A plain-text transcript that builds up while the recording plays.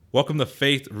Welcome to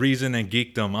Faith, Reason, and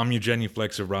Geekdom. I'm your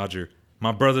genuflexer, Roger.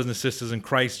 My brothers and sisters in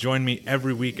Christ join me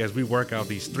every week as we work out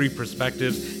these three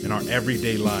perspectives in our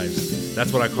everyday lives.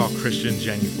 That's what I call Christian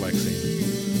genuflexing.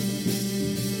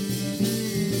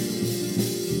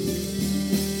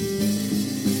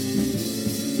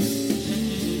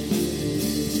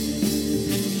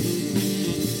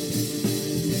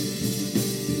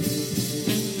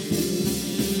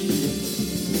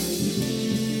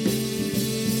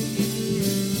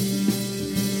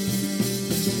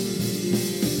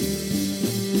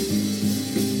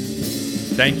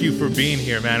 Thank you for being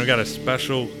here, man. We got a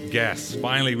special guest.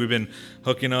 Finally, we've been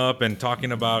hooking up and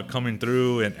talking about coming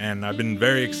through, and I've been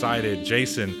very excited.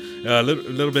 Jason, a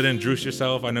little bit introduce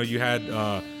yourself. I know you had,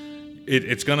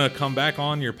 it's going to come back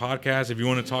on your podcast. If you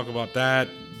want to talk about that,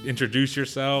 introduce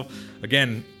yourself.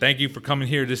 Again, thank you for coming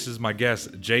here. This is my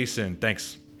guest, Jason.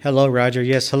 Thanks. Hello, Roger.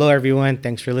 Yes, hello, everyone.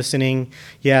 Thanks for listening.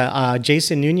 Yeah,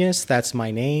 Jason Nunez, that's my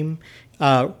name.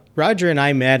 Roger and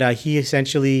I met. He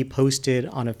essentially posted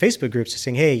on a Facebook group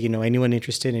saying, "Hey, anyone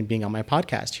interested in being on my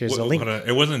podcast? Here's a link."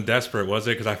 It wasn't desperate, was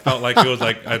it? Because I felt like it was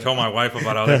like I told my wife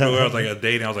about it. I was like a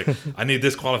date, and I was like, I need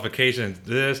this qualification,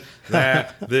 this,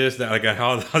 that, this, that. Like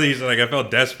all these, like I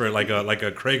felt desperate, like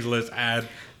a Craigslist ad.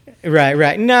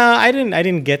 Right. No, I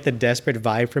didn't get the desperate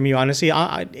vibe from you. Honestly,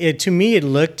 to me, it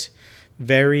looked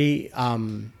very.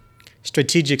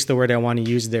 Strategic's the word I want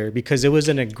to use there, because it was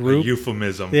in a group. A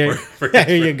euphemism. There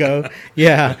you go.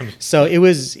 Yeah. So it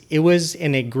was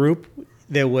in a group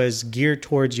that was geared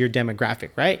towards your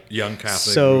demographic, right? Young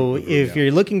Catholic. So if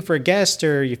you're looking for a guest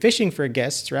or you're fishing for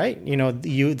guests, right?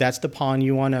 That's the pond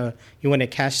you wanna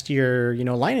cast your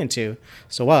line into.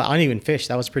 So I don't even fish.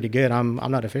 That was pretty good. I'm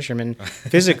not a fisherman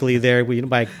physically there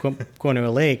by going to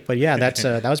a lake, but yeah,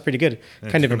 that was pretty good.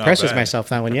 Kind of impressed with myself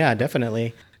that one. Yeah,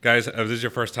 definitely. Guys, if this is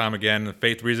your first time again,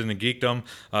 Faith, Reason, and Geekdom.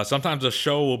 Sometimes the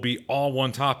show will be all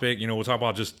one topic. We'll talk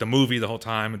about just the movie the whole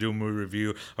time and do a movie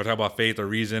review, or talk about faith or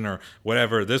reason or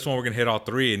whatever. This one, we're going to hit all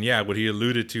three. And yeah, what he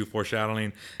alluded to,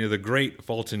 foreshadowing, the great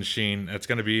Fulton Sheen, that's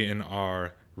going to be in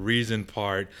our reason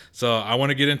part. So I want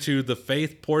to get into the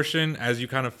faith portion as you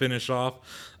kind of finish off.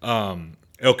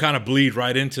 It'll kind of bleed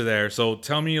right into there. So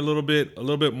tell me a little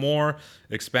bit more,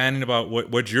 expanding about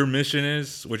what your mission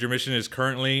is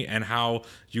currently, and how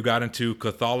you got into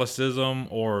Catholicism,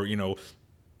 or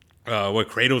what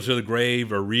cradle to the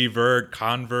grave or revert,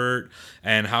 convert,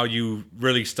 and how you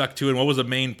really stuck to it. And what was the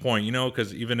main point?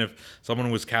 Because even if someone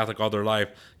was Catholic all their life,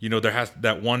 there has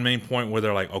that one main point where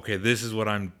they're like, okay, this is what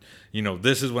I'm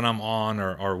on,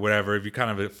 or whatever. If you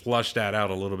kind of flush that out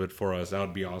a little bit for us, that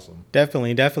would be awesome.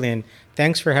 Definitely. And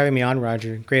thanks for having me on,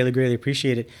 Roger. Greatly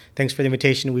appreciate it. Thanks for the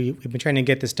invitation. We've been trying to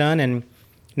get this done, and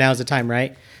now's the time,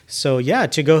 right? So yeah,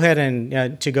 to go ahead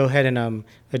and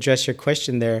address your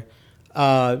question there.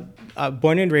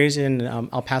 Born and raised in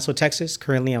El Paso, Texas.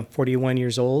 Currently, I'm 41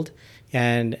 years old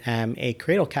and am a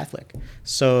cradle Catholic.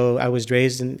 So I was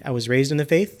raised in the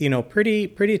faith.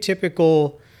 Pretty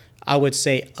typical, I would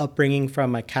say, upbringing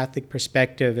from a Catholic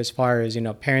perspective, as far as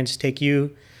parents take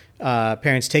you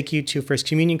to First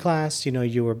Communion class.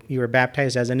 You were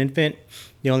baptized as an infant.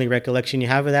 The only recollection you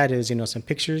have of that is some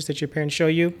pictures that your parents show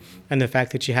you, and the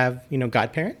fact that you have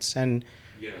godparents. And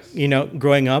yes.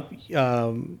 Growing up,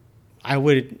 I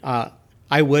would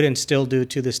and still do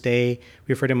to this day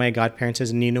refer to my godparents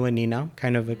as Nino and Nina,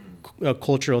 kind of a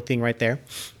cultural thing right there.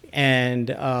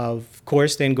 And of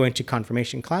course, then going to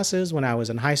confirmation classes when I was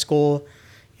in high school,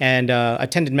 and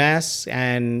attended Mass.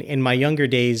 And in my younger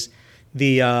days,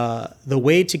 the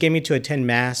way to get me to attend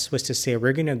Mass was to say,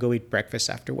 we're going to go eat breakfast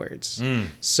afterwards.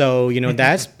 So,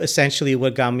 that's essentially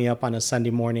what got me up on a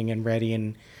Sunday morning and ready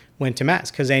and went to Mass,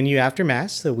 because I knew after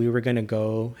Mass that we were going to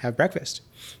go have breakfast.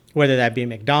 Whether that be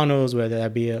McDonald's, whether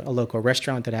that be a local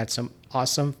restaurant that had some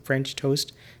awesome French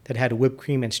toast that had whipped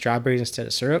cream and strawberries instead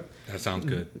of syrup. That sounds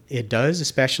good. It does,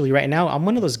 especially right now. I'm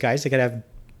one of those guys that could have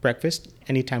breakfast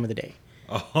any time of the day.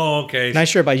 Oh, okay. Not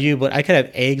sure about you, but I could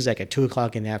have eggs like at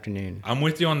 2:00 in the afternoon. I'm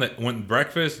with you on when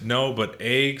breakfast, no, but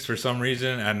eggs for some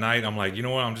reason at night, I'm like, you know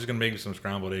what? I'm just gonna make some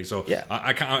scrambled eggs. So yeah,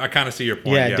 I kind of see your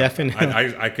point. Yeah, definitely.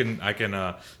 I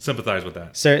can sympathize with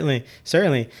that.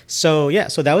 Certainly. So yeah,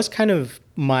 so that was kind of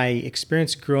my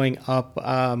experience growing up.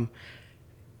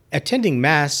 Attending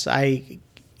Mass, I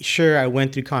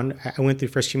went through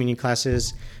First Communion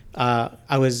classes.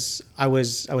 I was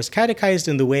catechized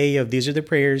in the way of, these are the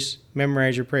prayers,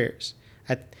 memorize your prayers.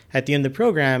 At the end of the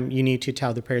program, you need to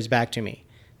tell the prayers back to me.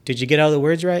 Did you get all the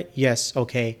words right? Yes.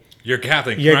 Okay. You're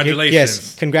Catholic. Congratulations.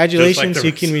 Yes. Congratulations.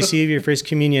 You can receive your First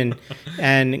Communion.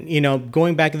 And,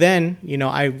 going back then,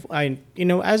 I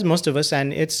as most of us,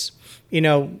 and it's,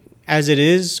 as it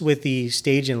is with the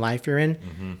stage in life you're in,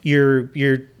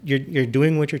 you're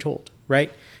doing what you're told,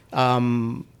 right?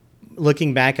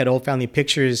 Looking back at old family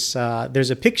pictures,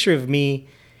 there's a picture of me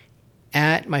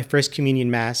at my first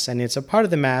communion mass, and it's a part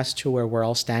of the mass to where we're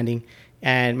all standing.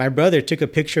 And my brother took a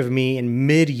picture of me in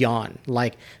mid yawn,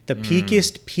 like the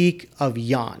peakest peak of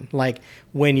yawn, like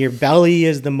when your belly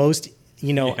is the most,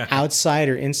 outside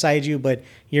or inside you, but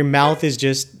your mouth is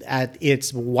just at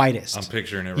its widest. I'm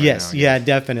picturing it right yes, now. yeah,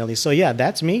 definitely. So yeah,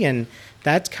 that's me, and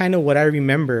that's kind of what I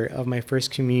remember of my first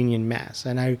communion mass.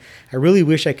 And I really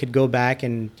wish I could go back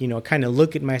and kind of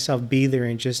look at myself, be there,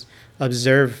 and just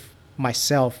observe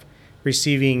myself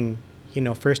receiving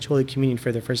First Holy Communion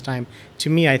for the first time. To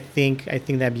me, I think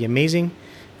that'd be amazing.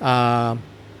 But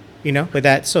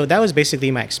that was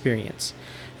basically my experience.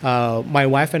 My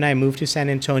wife and I moved to San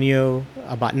Antonio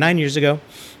about 9 years ago.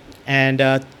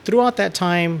 And throughout that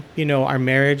time, our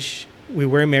marriage, we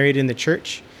were married in the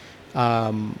church.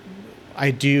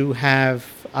 I do have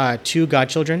 2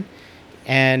 godchildren.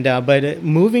 But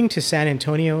moving to San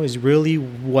Antonio is really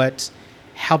what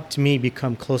helped me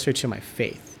become closer to my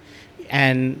faith.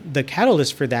 And the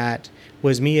catalyst for that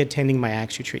was me attending my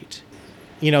Acts retreat.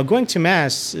 Going to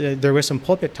Mass, there were some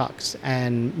pulpit talks,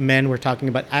 and men were talking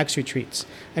about Acts retreats.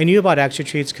 I knew about Acts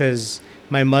retreats because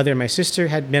my mother and my sister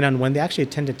had been on one. They actually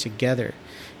attended together.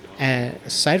 And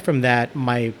aside from that,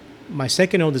 my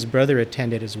second oldest brother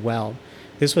attended as well.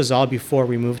 This was all before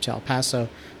we moved to El Paso.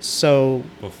 So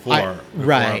before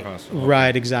right, El Paso. Okay.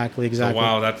 Right, exactly. So,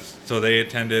 wow, so they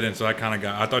attended, and so I kind of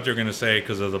I thought you were gonna say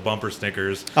because of the bumper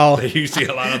stickers. Oh, that you see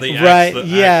a lot of the right, Acts,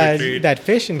 yeah, retreat. that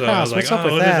fish and cross. What's up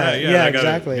with that? Yeah,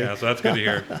 exactly. Yeah, so that's good to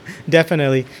hear.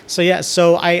 Definitely.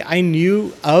 So I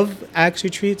knew of Acts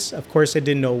retreats. Of course, I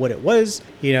didn't know what it was.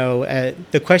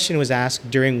 The question was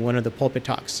asked during one of the pulpit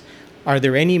talks: are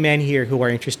there any men here who are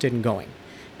interested in going?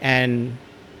 And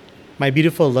my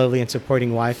beautiful, lovely, and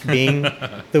supporting wife, being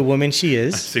the woman she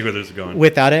is, I see where this is going.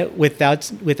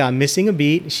 Without missing a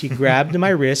beat, she grabbed my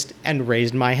wrist and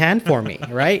raised my hand for me.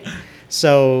 Right.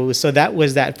 So that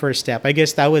was that first step. I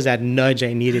guess that was that nudge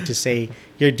I needed to say,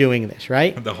 "You're doing this,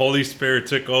 right?" The Holy Spirit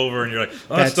took over, and you're like,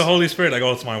 "Oh, it's the Holy Spirit." Like,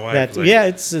 "Oh, it's my wife."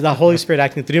 It's the Holy Spirit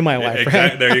acting through my wife. Exactly.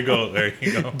 Right? There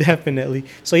you go. Definitely.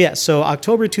 So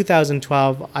October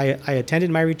 2012, I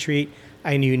attended my retreat.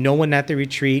 I knew no one at the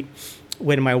retreat.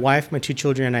 When my wife, my 2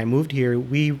 children, and I moved here,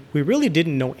 we really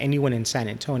didn't know anyone in San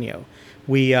Antonio.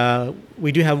 We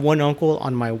do have one uncle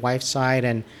on my wife's side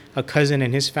and a cousin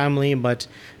and his family, but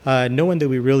no one that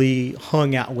we really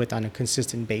hung out with on a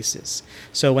consistent basis.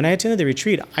 So when I attended the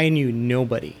retreat, I knew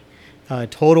nobody.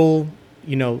 Total,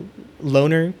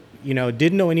 loner,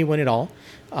 didn't know anyone at all.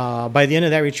 By the end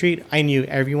of that retreat, I knew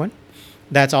everyone.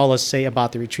 That's all I'll say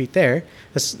about the retreat there.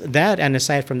 That, and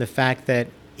aside from the fact that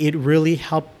it really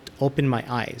helped open my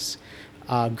eyes.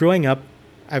 Growing up,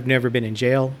 I've never been in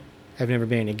jail. I've never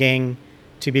been in a gang.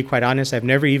 To be quite honest, I've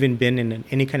never even been in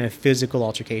any kind of physical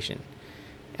altercation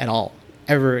at all,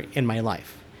 ever in my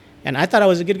life. And I thought I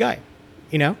was a good guy.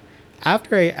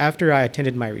 After I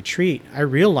attended my retreat, I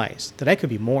realized that I could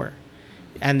be more.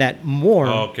 And that more.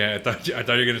 Oh, okay, I thought you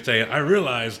were gonna say. I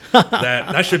realized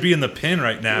that should be in the pin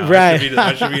right now. Right.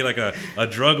 That should be like a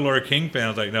drug lord kingpin. I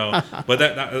was like, no, but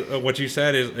that what you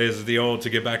said is the old. To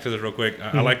get back to this real quick,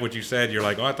 I like what you said. You're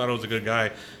like, oh, I thought I was a good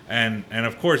guy, and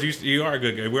of course you are a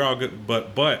good guy. We're all good,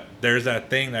 but there's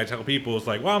that thing that I tell people. It's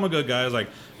like, well, I'm a good guy. It's like,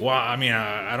 well, I mean,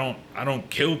 I don't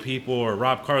kill people or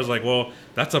rob cars. Like, well,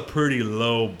 that's a pretty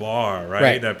low bar,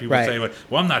 right? That people say, like,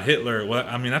 well, I'm not Hitler. Well,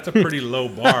 I mean, that's a pretty low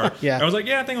bar. Yeah. I was like,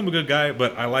 yeah, I think I'm a good guy,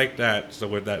 but I like that. So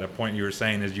with that point you were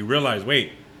saying is you realize,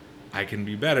 wait, I can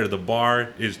be better. The bar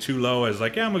is too low as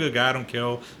like, yeah, I'm a good guy, I don't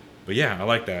kill. But yeah, I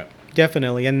like that.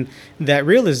 Definitely. And that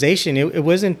realization, it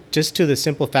wasn't just to the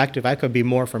simple fact of I could be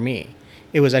more for me.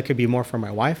 It was I could be more for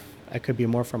my wife. I could be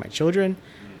more for my children.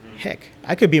 Mm-hmm. Heck,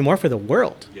 I could be more for the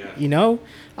world. Yeah.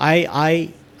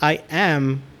 I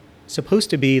am supposed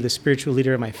to be the spiritual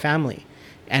leader of my family,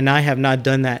 and I have not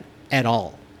done that at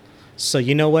all. So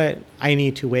you know what? I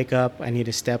need to wake up, I need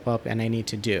to step up, and I need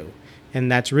to do.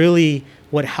 And that's really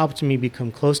what helped me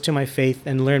become close to my faith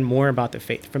and learn more about the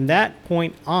faith. From that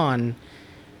point on,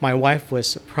 my wife was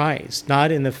surprised,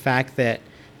 not in the fact that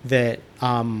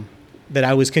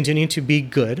I was continuing to be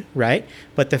good, right?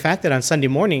 But the fact that on Sunday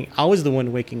morning, I was the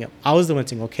one waking up. I was the one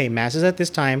saying, okay, Mass is at this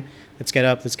time. Let's get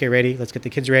up, let's get ready, let's get the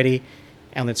kids ready,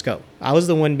 and let's go. I was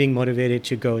the one being motivated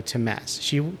to go to Mass.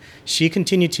 She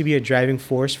continued to be a driving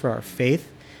force for our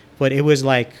faith, but it was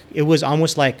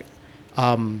almost like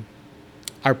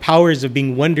our powers of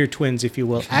being wonder twins, if you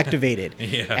will, activated.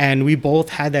 Yeah. And we both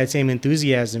had that same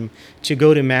enthusiasm to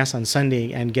go to mass on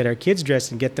Sunday and get our kids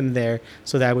dressed and get them there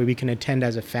so that way we can attend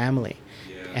as a family.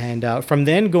 And from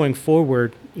then going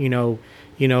forward, your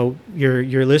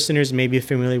listeners may be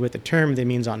familiar with the term that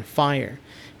means on fire.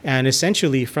 And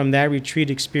essentially from that retreat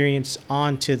experience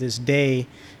on to this day,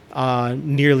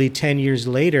 nearly 10 years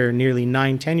later, nearly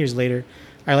 10 years later,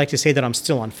 I like to say that I'm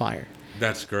still on fire.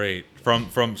 That's great.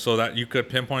 From so that you could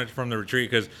pinpoint it from the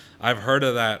retreat, because I've heard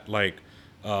of that, like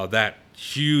that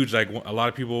huge, like a lot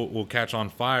of people will catch on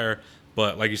fire,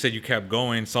 but like you said, you kept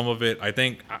going. Some of it, I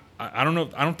think, I don't know.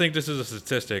 I don't think this is a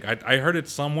statistic. I heard it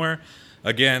somewhere.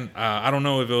 Again, I don't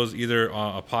know if it was either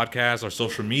a podcast or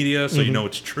social media, so you know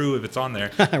it's true if it's on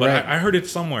there. But Right. I heard it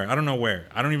somewhere. I don't know where.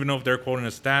 I don't even know if they're quoting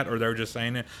a stat or they're just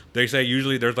saying it. They say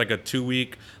usually there's like a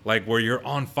 2-week, like where you're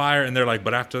on fire, and they're like,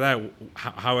 but after that,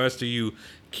 how else do you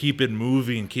keep it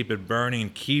moving, keep it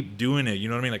burning, keep doing it? You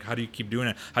know what I mean? Like, how do you keep doing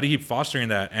it? How do you keep fostering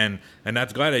that? And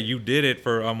that's glad that you did it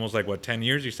for almost like 10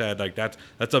 years. You said, like,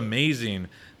 that's amazing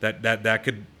that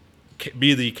could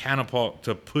be the catapult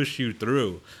to push you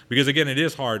through, because again, it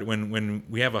is hard when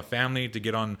we have a family to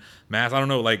get on mass. I don't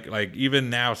know, like even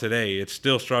now today, it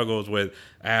still struggles with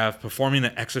performing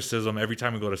an exorcism every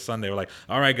time we go to Sunday. We're like,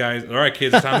 all right guys, all right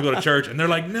kids, it's time to go to church, and they're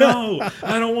like, no,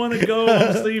 I don't want to go,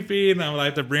 I'm sleepy, and I'm like, I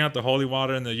have to bring out the holy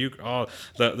water and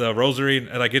the rosary,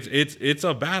 and like it's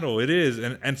a battle. It is,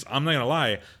 and I'm not gonna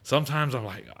lie, sometimes I'm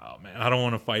like, oh man, I don't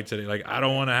want to fight today. Like, I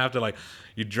don't want to have to, like,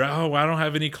 I don't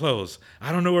have any clothes.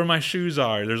 I don't know where my shoes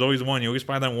are. There's always one. You always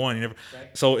find that one. Right.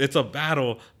 So it's a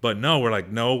battle. But no, we're like,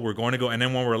 no, we're going to go. And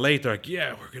then when we're late, they're like,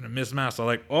 yeah, we're going to miss mass. So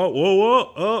like, oh,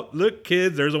 whoa, oh, look,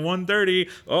 kids, there's a 1:30.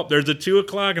 Oh, there's a 2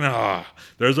 o'clock. And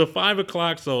there's a 5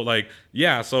 o'clock. So like,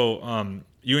 yeah. So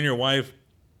you and your wife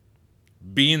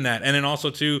being that. And then also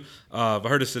too, I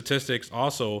heard the statistics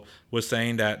also was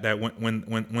saying that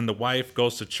when the wife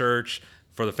goes to church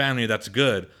for the family, that's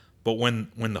good. But when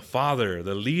the father,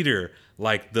 the leader,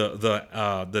 like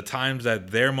the times that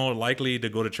they're more likely to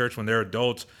go to church when they're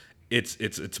adults,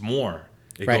 it's more.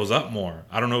 It Right. goes up more.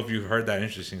 I don't know if you've heard that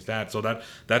interesting stat. So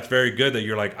that's very good that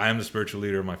you're like, I am the spiritual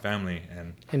leader of my family.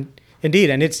 And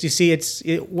indeed, and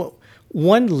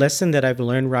one lesson that I've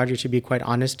learned, Roger, to be quite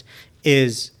honest,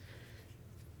 is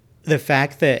the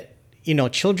fact that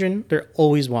children, they're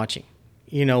always watching.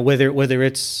 Whether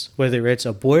it's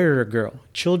a boy or a girl,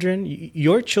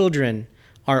 your children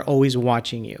are always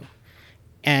watching you.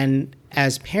 And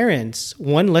as parents,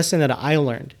 one lesson that I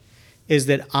learned is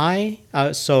that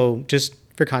so just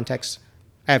for context,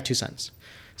 I have 2 sons.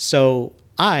 So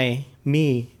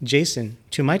Jason,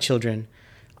 to my children,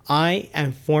 I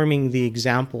am forming the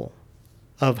example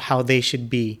of how they should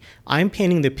be. I'm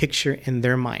painting the picture in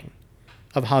their mind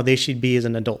of how they should be as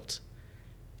an adult,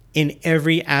 in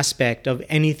every aspect of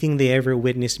anything they ever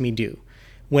witnessed me do.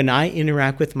 When I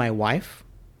interact with my wife,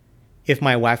 if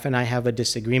my wife and I have a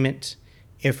disagreement,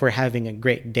 if we're having a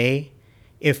great day,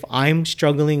 if I'm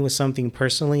struggling with something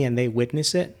personally and they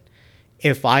witness it,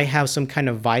 if I have some kind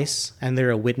of vice and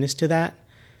they're a witness to that,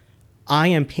 I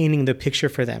am painting the picture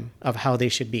for them of how they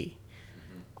should be.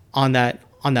 On that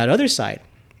other side,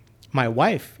 my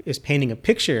wife is painting a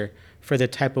picture for the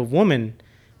type of woman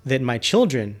that my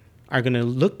children are going to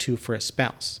look to for a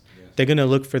spouse. Yes. They're going to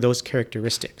look for those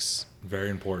characteristics. Very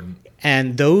important.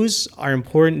 And those are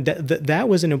important. That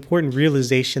was an important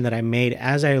realization that I made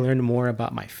as I learned more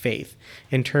about my faith,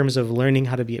 in terms of learning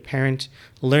how to be a parent,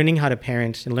 learning how to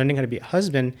parent, and learning how to be a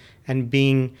husband, and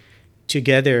being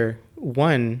together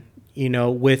one,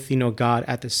 with God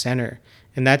at the center.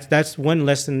 And that's one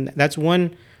lesson. That's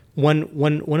one of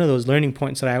those learning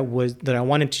points that I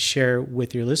wanted to share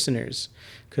with your listeners,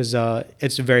 because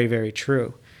it's very, very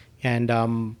true. And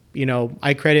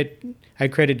I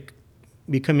credit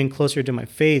becoming closer to my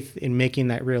faith in making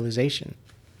that realization.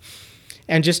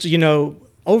 And just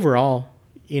overall,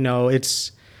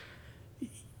 it's,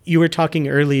 you were talking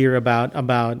earlier about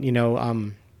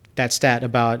that stat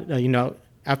about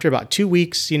after about 2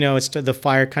 weeks, the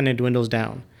fire kind of dwindles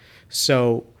down.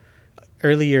 So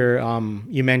earlier,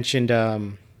 you mentioned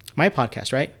my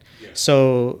podcast, right? Yeah.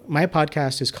 So my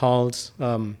podcast is called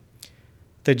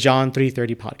the John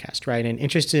 3:30 podcast, right? And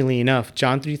interestingly enough,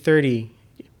 John 3:30,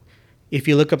 if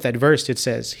you look up that verse, it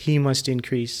says, "He must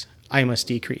increase, I must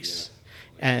decrease."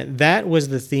 Yeah. And that was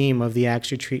the theme of the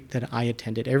Acts Retreat that I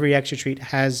attended. Every Acts Retreat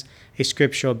has a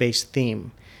scriptural-based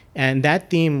theme. And that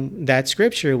theme, that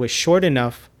scripture was short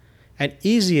enough and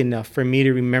easy enough for me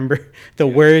to remember the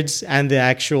words and the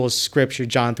actual scripture.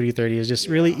 John 3:30 is just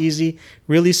really easy,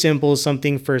 really simple,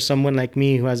 something for someone like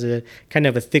me who has a kind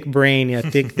of a thick brain, a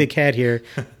thick head here,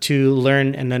 to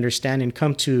learn and understand and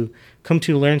come to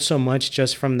learn so much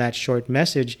just from that short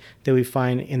message that we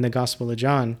find in the Gospel of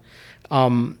John.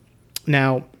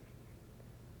 Now,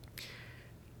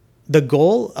 the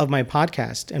goal of my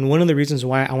podcast, and one of the reasons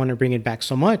why I want to bring it back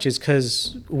so much, is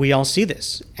because we all see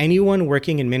this. Anyone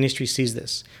working in ministry sees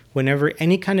this. Whenever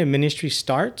any kind of ministry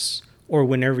starts, or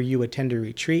whenever you attend a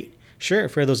retreat, sure,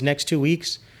 for those next 2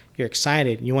 weeks, you're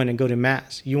excited. You want to go to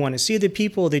Mass. You want to see the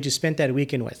people that you spent that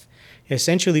weekend with.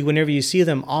 Essentially, whenever you see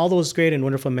them, all those great and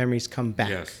wonderful memories come back.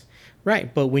 Yes.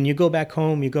 Right. But when you go back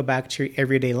home, you go back to your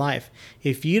everyday life.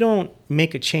 If you don't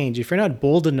make a change, if you're not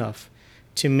bold enough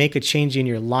to make a change in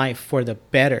your life for the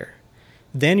better,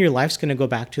 then your life's going to go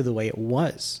back to the way it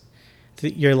was.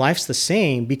 Your life's the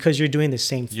same because you're doing the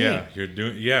same thing. Yeah, you're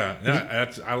doing.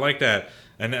 Yeah, I like that,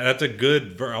 and that's a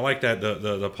good. I like that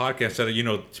the podcast said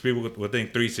it. People would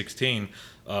think 3:16.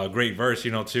 Great verse,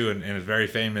 too, and it's very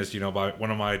famous, by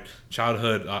one of my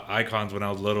childhood icons when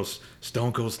I was little,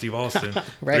 Stone Cold Steve Austin.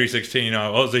 Right. 3:16. I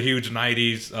was a huge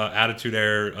 '90s Attitude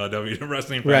Era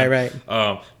wrestling fan. Right.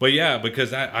 But yeah,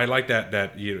 because I like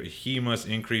that he must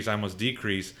increase, I must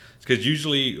decrease. Because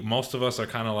usually most of us are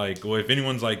kind of like, well, if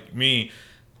anyone's like me,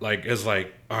 like it's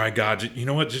like, all right, God, you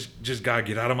know what? Just God,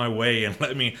 get out of my way and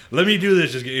let me do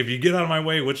this. Just if you get out of my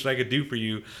way, what should I could do for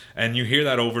you? And you hear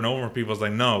that over and over. People's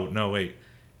like, no, wait.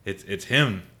 It's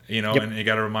him, Yep. And you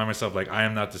got to remind myself, like, I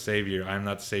am not the Savior. I am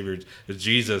not the Savior. It's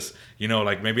Jesus.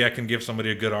 Like maybe I can give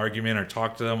somebody a good argument or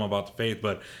talk to them about the faith,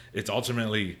 but it's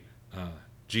ultimately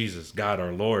Jesus, God,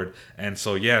 our Lord. And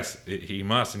so, yes, he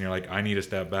must. And you're like, I need to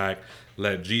step back,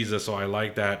 let Jesus. So I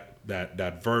like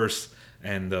that verse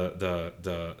and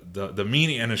the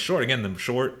meaning. And it's short. Again, the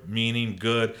short meaning,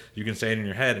 good. You can say it in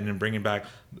your head and then bring it back.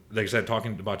 Like I said,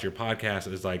 talking about your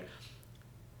podcast is like,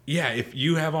 yeah, if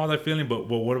you have all that feeling, but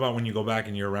what about when you go back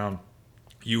and you're around,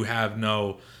 you have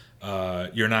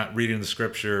you're not reading the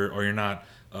scripture, or you're not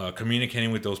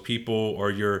communicating with those people,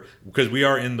 or because we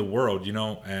are in the world,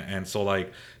 and so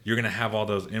like you're gonna have all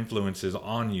those influences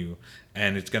on you,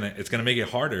 and it's gonna make it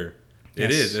harder.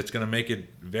 Yes. It's gonna make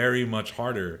it very much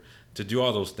harder to do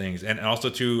all those things. And also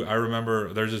too, I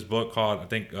remember there's this book called, I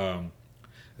think,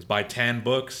 it's by Tan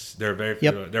Books. They're very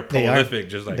they're prolific.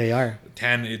 Just like they are.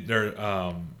 Tan,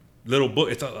 they're little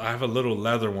book. I have a little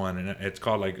leather one, and it's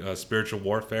called like Spiritual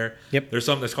Warfare. Yep. There's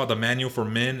something that's called the Manual for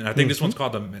Men, and I think this one's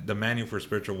called the Manual for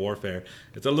Spiritual Warfare.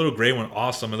 It's a little gray one.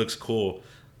 Awesome. It looks cool.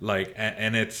 Like,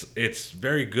 and it's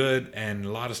very good, and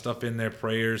a lot of stuff in there,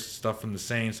 prayers, stuff from the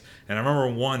saints. And I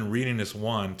remember reading this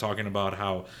one talking about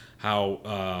how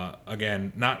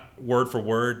again, not word for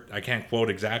word, I can't quote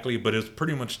exactly, but it's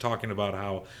pretty much talking about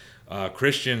how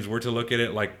Christians were to look at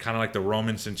it like kind of like the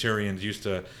Roman centurions used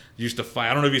to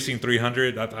fight. I don't know if you've seen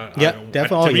 300. Yeah,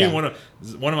 definitely. To me,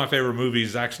 one of my favorite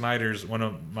movies, one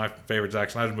of my favorite Zack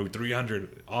Snyder's movie,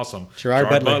 300. Awesome. Gerard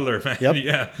Butler, man. Yep.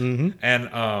 Yeah. Mm-hmm.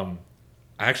 And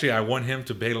actually, I want him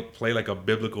to play like a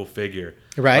biblical figure.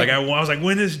 Right. Like I was like,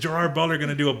 when is Gerard Butler going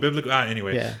to do a biblical?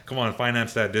 Anyway, yeah. Come on,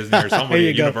 finance that, Disney or somebody,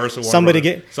 Universal. Somebody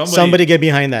get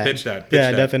behind that. Pitch that.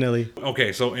 Definitely.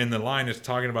 Okay, so in the line, it's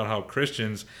talking about how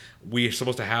Christians, we're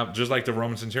supposed to have, just like the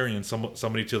Roman centurion,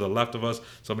 somebody to the left of us,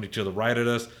 somebody to the right of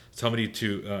us, somebody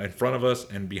to in front of us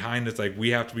and behind us. Like,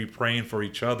 we have to be praying for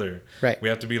each other. Right. We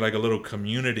have to be like a little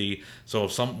community. So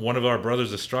if one of our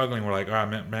brothers is struggling, we're like, all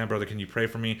right, man, brother, can you pray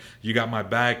for me? You got my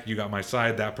back. You got my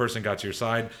side. That person got your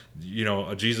side.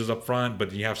 Jesus up front,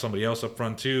 but you have somebody else up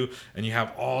front too, and you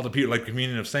have all the people, like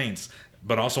communion of saints,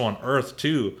 but also on earth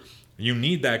too. You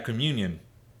need that communion,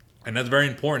 and that's very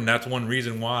important. That's one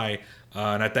reason why.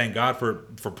 And I thank God for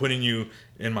putting you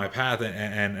in my path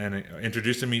and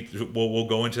introducing me. We'll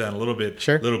go into that in a little bit.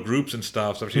 Sure. Little groups and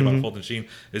stuff, especially about Fulton Sheen,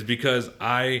 is because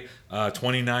I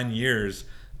 29 years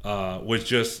was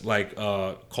just like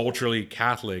culturally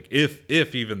Catholic,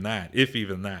 if even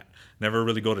that. Never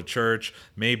really go to church.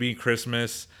 Maybe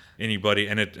Christmas. Anybody,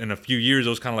 and in a few years, it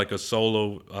was kind of like a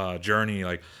solo journey,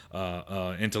 like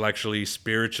intellectually,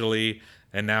 spiritually.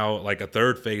 And now, like a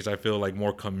third phase, I feel like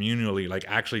more communally, like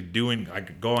actually doing,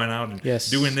 like going out and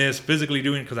doing this, physically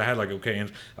doing, because I had like, okay,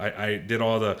 and I did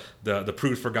all the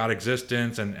proofs for God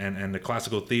existence and the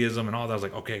classical theism and all that. I was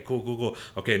like, okay, cool.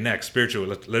 Okay, next, spiritual.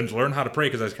 Let's learn how to pray,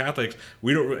 because as Catholics,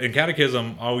 we don't, in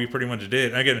catechism, all we pretty much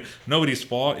did, and again, nobody's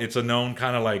fault. It's a known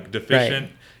kind of like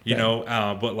deficient,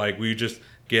 but like we just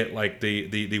get like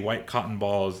the white cotton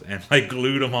balls and like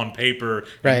glued them on paper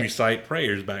Right. and recite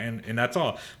prayers back, and that's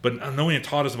all. But no one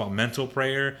taught us about mental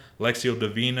prayer, Lectio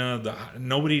Divina.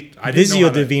 Nobody. I didn't know Visio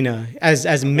how to- Divina,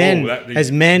 as men, that-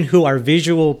 as men who are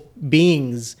visual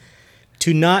beings,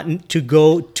 to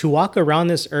walk around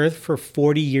this earth for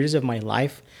 40 years of my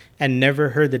life and never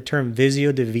heard the term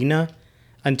Visio Divina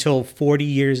until 40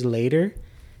 years later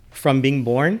from being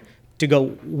born, to go,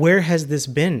 where has this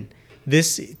been?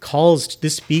 This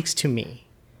speaks to me.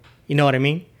 You know what I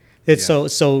mean? It's Yeah.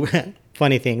 so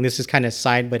funny thing. This is kind of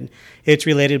side, but it's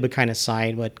related, but kind of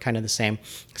side, but kind of the same.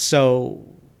 So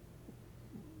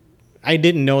I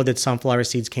didn't know that sunflower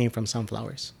seeds came from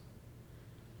sunflowers.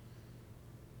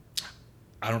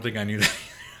 I don't think I knew that.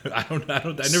 I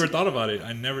never thought about it.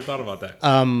 I never thought about that. So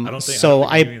I don't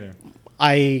think knew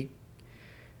either.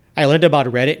 I learned about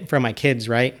Reddit from my kids,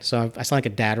 right? So I sound like a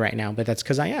dad right now, but that's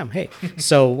because I am. Hey,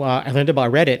 so I learned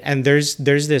about Reddit, and there's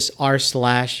this r/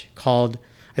 called,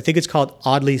 I think it's called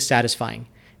Oddly Satisfying,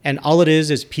 and all it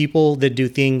is people that do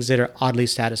things that are oddly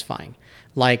satisfying,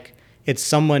 like it's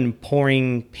someone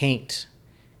pouring paint,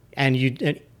 and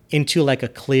into like a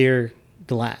clear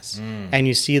glass, and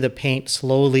you see the paint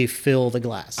slowly fill the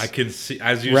glass. I can see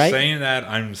as you're Right? saying that.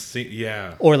 I'm seeing.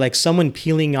 Yeah. Or like someone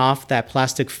peeling off that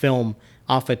plastic film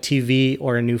off a TV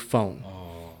or a new phone.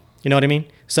 You know what I mean?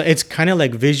 So it's kind of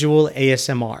like visual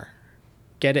ASMR.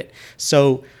 Get it?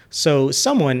 So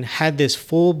someone had this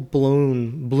full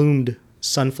bloomed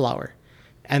sunflower,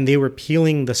 and they were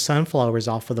peeling the sunflowers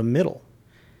off of the middle.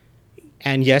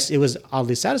 And yes, it was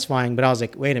oddly satisfying, but I was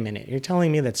like, wait a minute, you're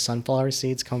telling me that sunflower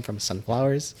seeds come from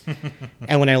sunflowers?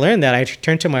 And when I learned that, I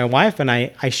turned to my wife and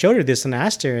I showed her this and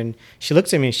asked her, and she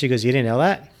looks at me and she goes, you didn't know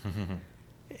that?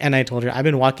 And I told her, I've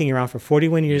been walking around for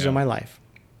 41 years of my life.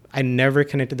 I never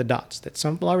connected the dots that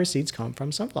sunflower seeds come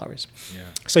from sunflowers.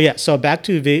 Yeah. So back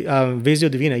to Visio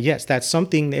Divina. Yes, that's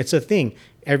something, it's a thing.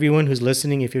 Everyone who's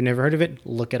listening, if you've never heard of it,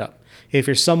 look it up. If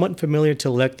you're somewhat familiar to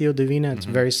Lectio Divina, it's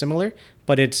very similar,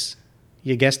 but it's,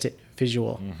 you guessed it,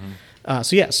 visual.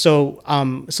 So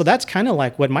that's kind of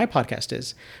like what my podcast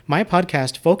is. My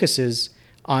podcast focuses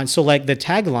on, so like the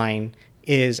tagline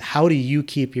is, how do you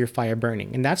keep your fire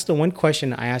burning? And that's the one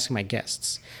question I ask my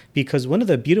guests, because one of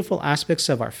the beautiful aspects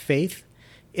of our faith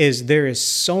is there is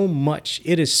so much,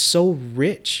 it is so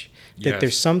rich that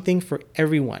there's something for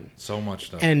everyone. So much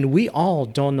stuff. And we all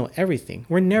don't know everything.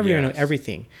 We're never going to know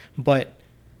everything. But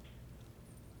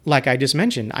like I just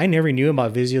mentioned, I never knew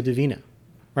about Visio Divina,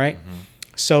 right?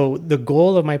 So the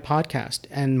goal of my podcast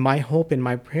and my hope and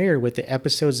my prayer with the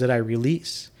episodes that I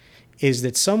release is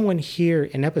that someone hear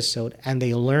an episode and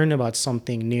they learn about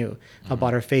something new,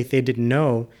 about our faith they didn't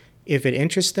know. If it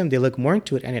interests them, they look more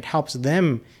into it, and it helps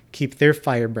them keep their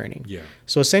fire burning. Yeah.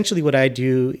 So essentially what I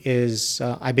do is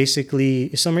I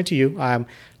basically, similar to you,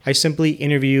 I simply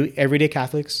interview everyday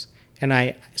Catholics, and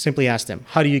I simply ask them,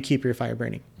 how do you keep your fire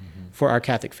burning for our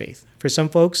Catholic faith? For some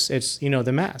folks, it's,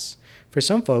 the Mass. For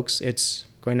some folks, it's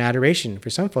going to adoration. For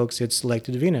some folks, it's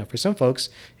Lectio Divina. For some folks,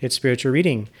 it's spiritual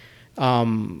reading.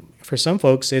 For some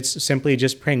folks, it's simply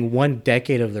just praying 1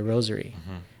 decade of the Rosary,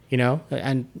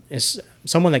 and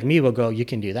someone like me will go, you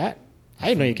can do that? I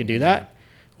didn't know you could do that.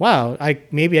 Wow,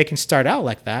 maybe I can start out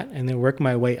like that and then work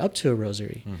my way up to a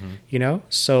Rosary,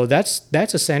 So that's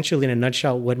essentially in a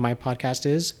nutshell what my podcast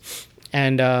is.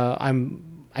 And I'm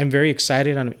very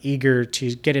excited. I'm eager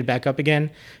to get it back up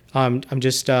again. I'm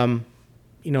just, that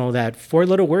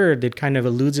 4-letter word that kind of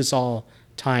eludes us all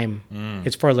time.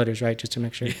 It's 4 letters, right? Just to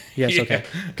make sure. Yes. Okay.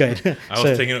 Good. I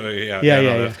was thinking, yeah.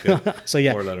 Yeah. That's good. So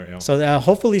yeah. 4-letter, yeah. So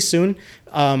hopefully soon.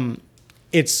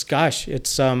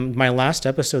 It's my last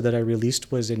episode that I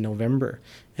released was in November,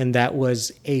 and that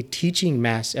was a teaching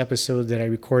mass episode that I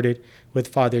recorded with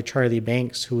Father Charlie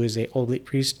Banks, who is a oblate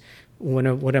priest, one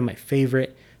of my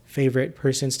favorite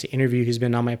persons to interview. He's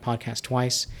been on my podcast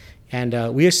twice.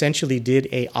 And we essentially did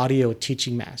a audio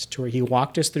teaching mass to where he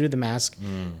walked us through the mass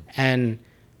and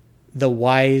the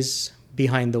whys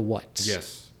behind the what.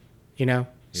 Yes.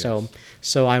 Yes.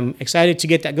 So I'm excited to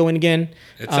get that going again.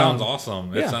 It sounds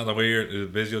awesome. yeah. It's not the way you're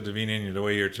Visio Divina and the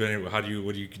way you're training. What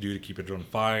do you do to keep it on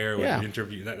fire? What you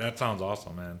interview? That sounds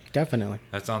awesome, man. Definitely.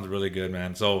 That sounds really good,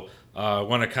 man. So I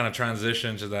want to kind of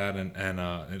transition to that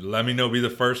and let me know. Be the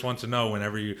first one to know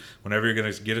whenever you're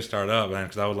gonna get it started up, man.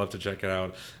 Because I would love to check it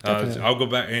out. I'll go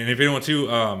back, and if anyone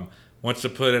too wants to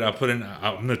put it,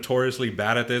 I'm notoriously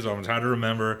bad at this, but I'm trying to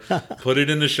remember. Put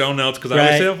it in the show notes because I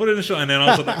always say I'll put it in the show, and then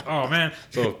also like, oh man,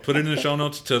 so put it in the show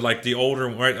notes to like the older,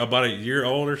 right, about a year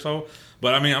old or so.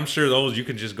 But I mean, I'm sure those you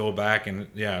can just go back and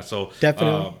so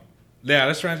definitely.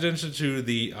 Let's transition to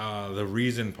the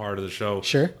reason part of the show.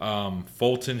 Sure.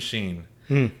 Fulton Sheen.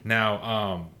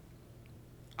 Now,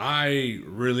 I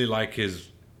really like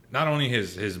not only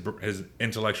his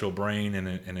intellectual brain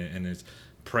and his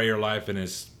prayer life and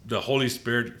the Holy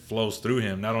Spirit flows through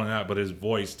him. Not only that, but his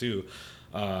voice too.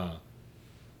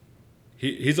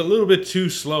 He's a little bit too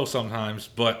slow sometimes,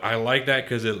 but I like that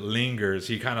because it lingers.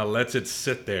 He kind of lets it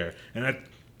sit there, and I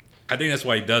think that's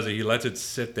why he does it. He lets it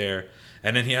sit there,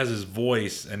 and then he has his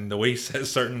voice and the way he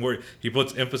says certain words. He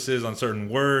puts emphasis on certain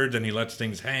words, and he lets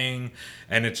things hang,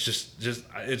 and it's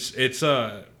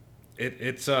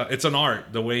it's an art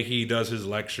the way he does his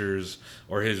lectures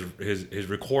or his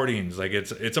recordings. Like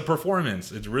it's a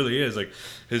performance. It really is. Like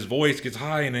his voice gets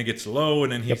high and then gets low,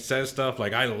 and then he says stuff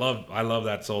like I love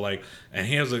that. So like, and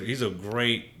he's a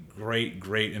great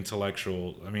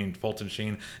intellectual. I mean, Fulton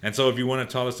Sheen. And so if you want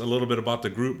to tell us a little bit about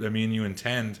the group that me and you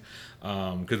intend,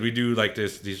 because we do like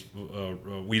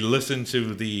we listen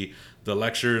to the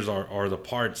lectures or the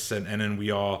parts, and then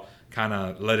we all kind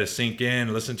of let it sink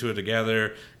in, listen to it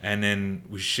together, and then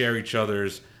we share each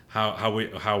other's how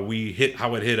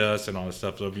it hit us and all this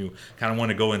stuff. So if you kind of want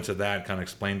to go into that, kind of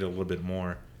explain it a little bit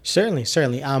more. Certainly.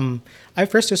 I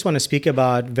first just want to speak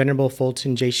about Venerable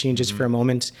Fulton J. Sheen just for a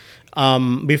moment.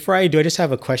 Before I do, I just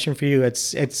have a question for you.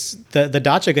 It's the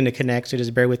dots are going to connect, so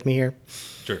just bear with me here.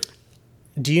 Sure.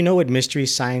 Do you know what Mystery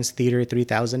Science Theater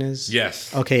 3000 is?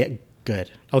 Yes. Okay,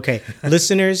 good. Okay,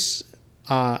 listeners,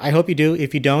 I hope you do.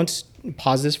 If you don't,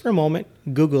 pause this for a moment,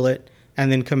 Google it,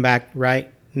 and then come back right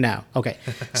now. Okay,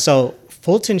 so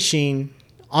Fulton Sheen,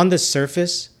 on the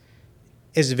surface,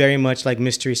 is very much like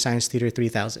Mystery Science Theater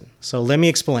 3000. So let me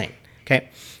explain. Okay,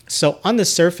 so on the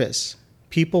surface,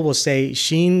 people will say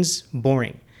Sheen's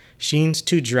boring, Sheen's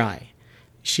too dry,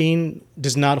 Sheen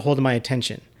does not hold my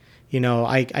attention.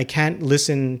 I can't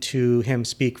listen to him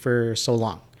speak for so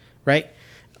long, right?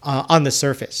 On the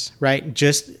surface, right?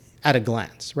 Just at a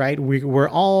glance, right? We're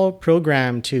all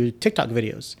programmed to TikTok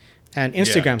videos and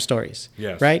Instagram stories,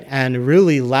 yes, right? And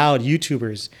really loud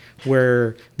YouTubers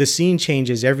where the scene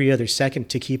changes every other second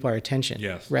to keep our attention,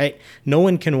 yes, right? No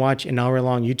one can watch an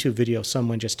hour-long YouTube video of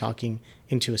someone just talking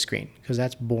into a screen because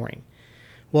that's boring.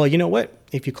 Well, you know what?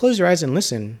 If you close your eyes and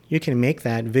listen, you can make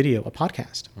that video a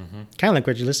podcast, kind of like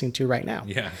what you're listening to right now.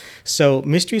 Yeah. So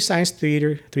Mystery Science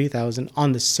Theater 3000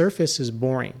 on the surface is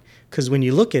boring because when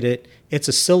you look at it, it's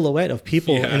a silhouette of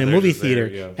people in a movie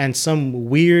theater and some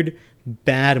weird,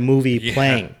 bad movie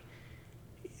playing.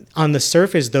 On the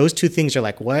surface, those two things are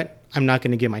like, what? I'm not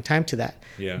going to give my time to that.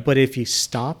 Yeah. But if you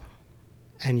stop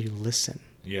and you listen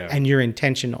and you're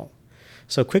intentional.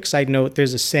 So quick side note,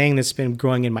 there's a saying that's been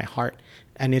growing in my heart.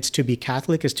 And it's to be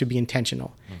Catholic is to be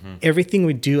intentional. Everything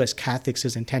we do as Catholics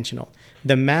is intentional.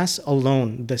 The Mass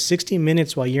alone, the 60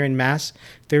 minutes while you're in Mass,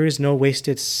 there is no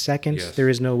wasted seconds. Yes. There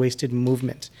is no wasted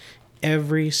movement.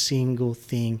 Every single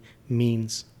thing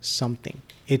means something.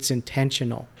 It's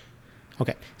intentional.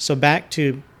 Okay, so back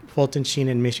to Fulton Sheen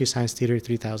and Mystery Science Theater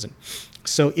 3000.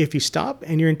 So if you stop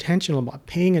and you're intentional about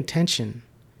paying attention,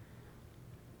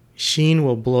 Sheen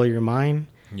will blow your mind.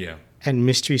 Yeah. And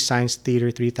Mystery Science Theater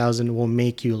 3000 will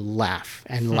make you laugh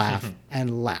and laugh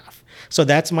and laugh. So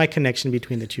that's my connection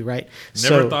between the two, right?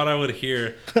 Never thought I would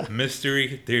hear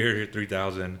Mystery Theater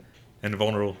 3000 and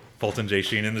Vulnerable Fulton J.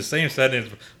 Sheen in the same sentence,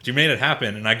 but you made it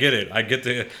happen, and I get it.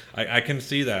 I can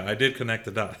see that. I did connect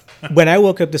the dots. When I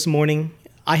woke up this morning,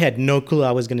 I had no clue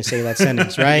I was going to say that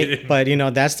sentence, right? But,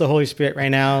 that's the Holy Spirit right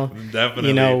now,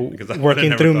 Definitely,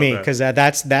 working through me, because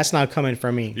that's not coming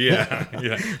from me. Yeah.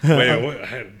 Wait,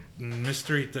 what?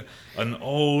 An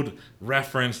old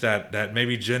reference that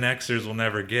maybe Gen Xers will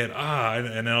never get. And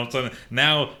then all of a sudden,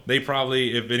 now they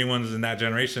probably, if anyone's in that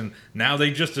generation, now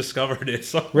they just discovered it.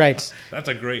 So right. That's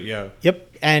a great,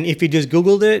 Yep. And if you just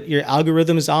Googled it, your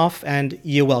algorithm is off, and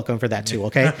you're welcome for that too,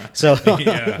 okay? So,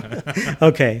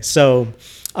 okay. So,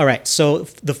 all right. So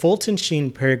the Fulton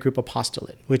Sheen Prayer Group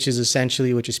Apostolate, which is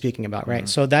essentially what you're speaking about, right?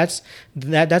 So that's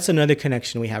another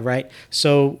connection we have, right?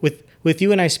 So with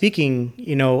you and I speaking,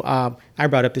 I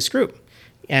brought up this group.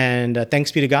 And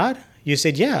thanks be to God, you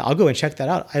said, yeah, I'll go and check that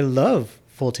out. I love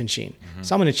Fulton Sheen.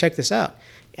 So I'm going to check this out.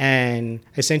 And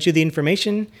I sent you the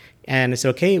information. And I said,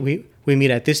 okay, we meet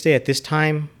at this day, at this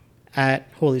time at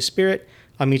Holy Spirit.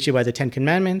 I'll meet you by the 10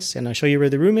 Commandments. And I'll show you where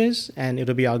the room is. And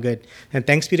it'll be all good. And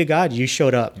thanks be to God, you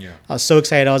showed up. Yeah. I was so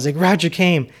excited. I was like, Roger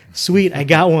came. Sweet, I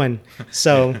got one.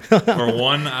 So for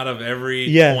one out of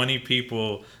every 20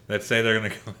 people that say they're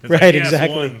going to go. Right, like,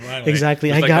 exactly. Exactly.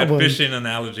 It's I like got that one. Fishing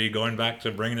analogy, going back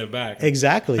to bringing it back.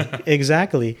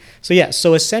 Exactly.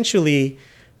 So essentially,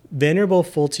 Venerable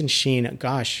Fulton Sheen,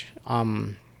 gosh, I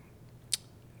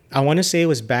want to say it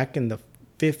was back in the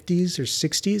 50s or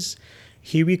 60s.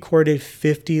 He recorded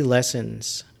 50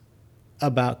 lessons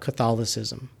about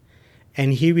Catholicism.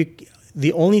 And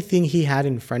the only thing he had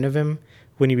in front of him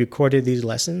when he recorded these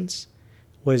lessons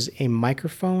was a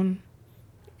microphone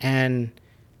and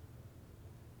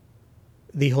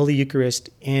the Holy Eucharist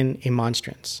in a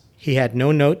monstrance. He had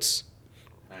no notes.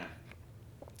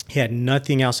 He had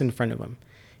nothing else in front of him.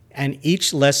 And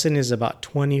each lesson is about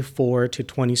 24 to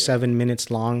 27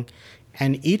 minutes long.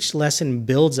 And each lesson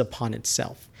builds upon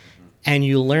itself. And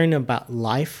you learn about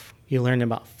life. You learn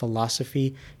about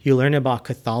philosophy. You learn about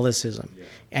Catholicism.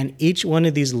 And each one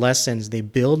of these lessons, they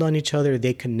build on each other.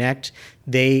 They connect.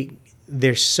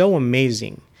 They're so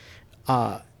amazing.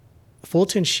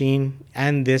 Fulton Sheen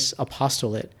and this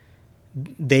apostolate,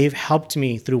 they've helped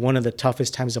me through one of the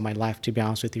toughest times of my life, to be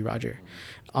honest with you, Roger.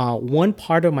 One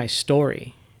part of my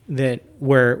story that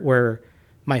where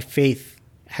my faith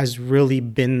has really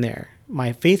been there.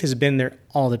 My faith has been there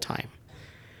all the time.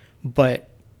 But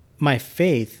my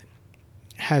faith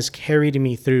has carried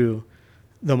me through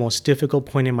the most difficult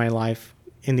point in my life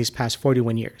in these past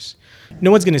 41 years.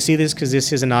 No one's going to see this because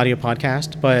this is an audio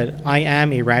podcast, but I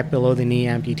am a right below the knee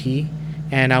amputee,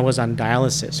 and I was on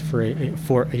dialysis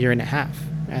for a year and a half.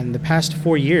 And the past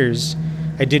 4 years,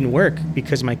 I didn't work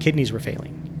because my kidneys were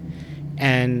failing.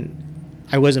 And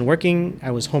I wasn't working.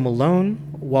 I was home alone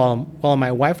while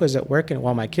my wife was at work, and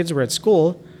while my kids were at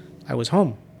school, I was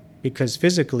home because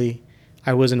physically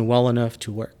I wasn't well enough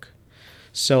to work.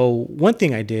 So one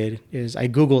thing I did is I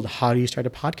Googled, how do you start a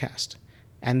podcast?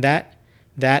 And that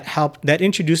helped, that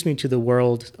introduced me to the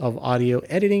world of audio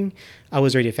editing. I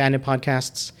was already a fan of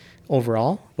podcasts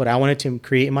overall, but I wanted to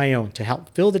create my own to help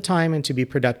fill the time and to be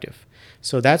productive.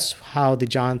 So that's how the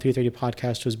John 3:30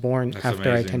 podcast was born. That's after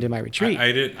amazing. I attended my retreat.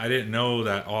 I didn't know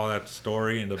that, all that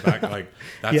story in the back. Like,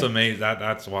 that's amazing.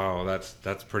 That's wow.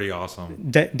 That's pretty awesome.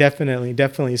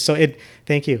 Definitely. So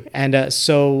thank you. And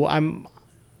so I'm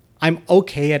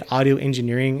okay at audio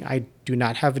engineering. I do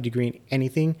not have a degree in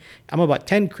anything. I'm about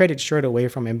 10 credits short away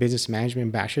from a business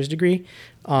management bachelor's degree.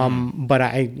 But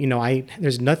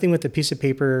there's nothing with a piece of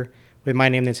paper with my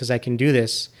name that says I can do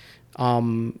this.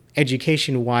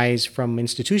 Education wise, from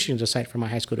institutions aside from my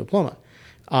high school diploma.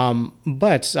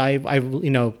 But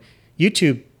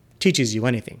YouTube teaches you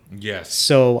anything. Yes.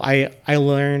 So I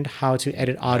learned how to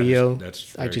edit audio.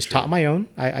 That's I just taught my own.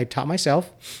 I taught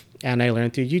myself, and I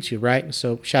learned through YouTube, right?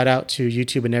 So shout out to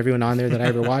YouTube and everyone on there that I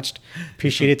ever watched.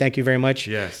 Appreciate it. Thank you very much.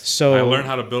 Yes. So I learned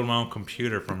how to build my own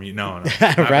computer from you. No, not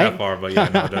right? That far, but yeah,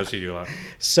 no, it does teach you a lot.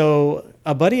 So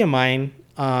a buddy of mine,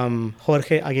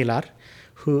 Jorge Aguilar,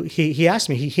 who he asked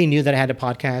me, he knew that I had a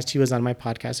podcast. He was on my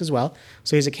podcast as well.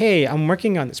 So he's like, hey, I'm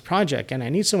working on this project and I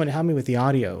need someone to help me with the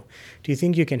audio. Do you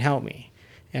think you can help me?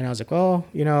 And I was like, well,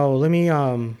 let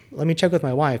me check with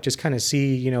my wife, just kind of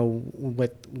see,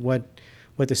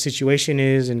 what the situation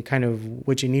is and kind of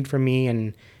what you need from me.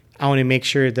 And I want to make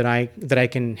sure that I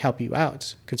can help you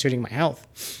out considering my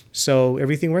health. So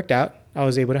everything worked out. I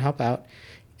was able to help out.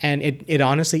 And it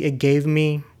honestly, it gave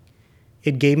me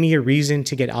a reason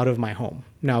to get out of my home.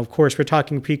 Now, of course, we're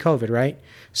talking pre-COVID, right?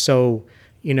 So,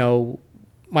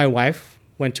 my wife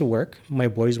went to work, my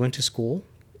boys went to school,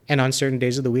 and on certain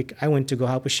days of the week, I went to go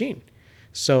help with Sheen.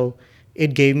 So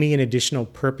it gave me an additional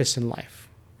purpose in life,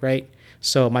 right?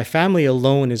 So my family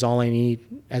alone is all I need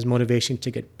as motivation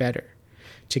to get better,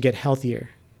 to get healthier,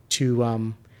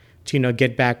 to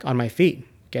get back on my feet.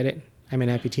 Get it? I'm an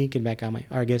amputee, get back on my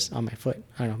foot.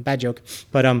 I don't know, bad joke.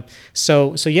 But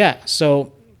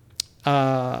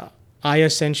I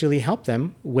essentially help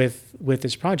them with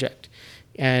this project.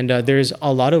 And there's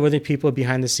a lot of other people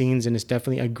behind the scenes, and it's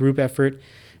definitely a group effort.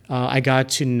 I got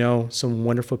to know some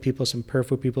wonderful people, some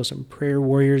prayerful people, some prayer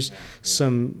warriors,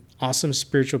 some awesome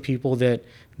spiritual people that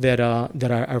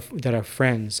are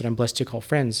friends, that I'm blessed to call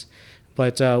friends.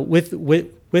 But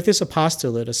with this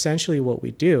apostolate, essentially what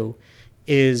we do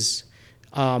is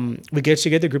we get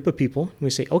together a group of people. And we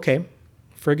say, okay,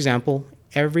 for example,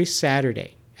 every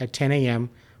Saturday at 10 a.m.,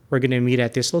 we're going to meet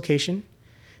at this location.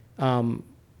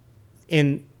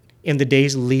 In the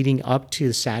days leading up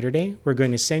to Saturday, we're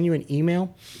going to send you an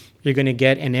email. You're going to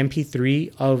get an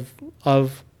MP3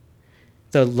 of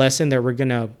the lesson that we're going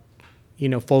to,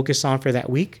 focus on for that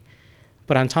week.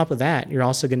 But on top of that, you're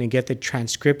also going to get the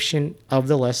transcription of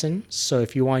the lesson. So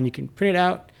if you want, you can print it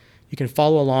out. You can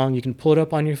follow along. You can pull it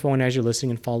up on your phone as you're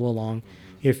listening and follow along.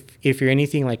 If you're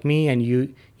anything like me and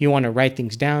you want to write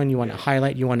things down, you want to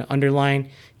highlight, you want to underline,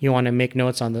 you want to make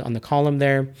notes on the column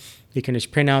there, you can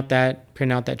just print out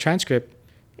that transcript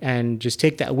and just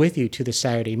take that with you to the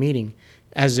Saturday meeting.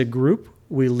 As a group,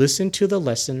 we listen to the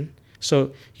lesson.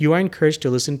 So you are encouraged to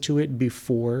listen to it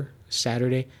before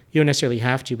Saturday. You don't necessarily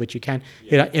have to, but you can.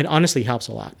 Yeah. It honestly helps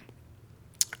a lot.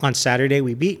 On Saturday,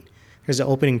 we meet. there's the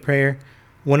opening prayer.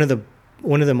 One of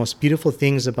the most beautiful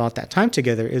things about that time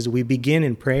together is we begin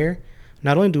in prayer.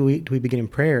 Not only do we begin in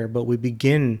prayer, but we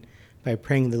begin by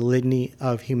praying the litany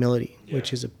of humility,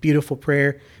 which is a beautiful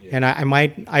prayer. And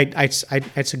I'd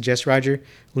suggest, Roger,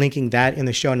 linking that in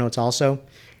the show notes also,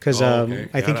 because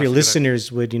I think your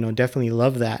listeners would definitely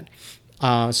love that.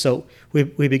 So we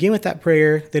begin with that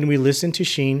prayer, then we listen to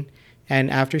Sheen,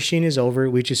 and after Sheen is over,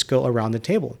 we just go around the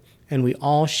table and we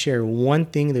all share one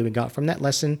thing that we got from that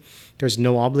lesson. There's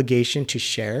no obligation to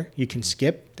share. You can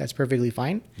skip. That's perfectly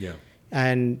fine. Yeah.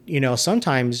 And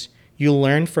sometimes you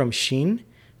learn from Sheen,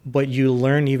 but you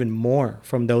learn even more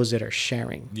from those that are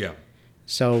sharing. Yeah.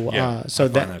 So I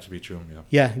find that to be true. Yeah.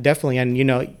 Yeah, definitely. And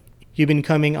you've been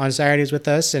coming on Saturdays with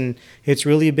us, and it's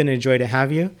really been a joy to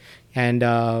have you. And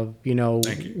Thank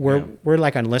you. we're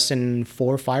like on lesson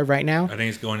 4 or 5 right now. I think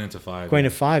it's going into 5. Going to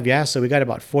 5, yeah. So we got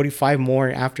about 45 more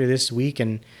after this week,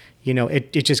 and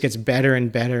it just gets better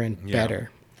and better and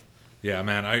better. Yeah,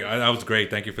 man, I that was great.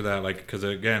 Thank you for that. Like, because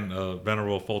again,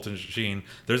 Venerable Fulton Sheen.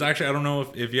 There's actually, I don't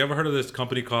know if you ever heard of this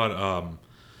company called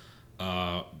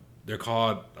they're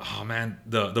called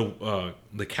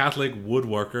the Catholic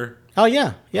Woodworker. Oh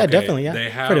yeah, Okay, definitely, yeah. They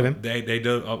have Heard of him. they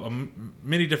do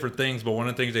many different things, but one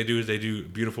of the things they do is they do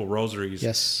beautiful rosaries.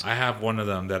 Yes. I have one of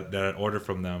them that I ordered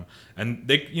from them, and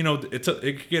they it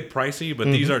could get pricey, but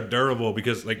these are durable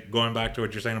because, like, going back to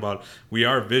what you're saying about we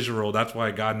are visual. That's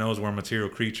why God knows we're material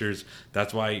creatures.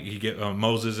 That's why He get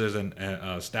Moses's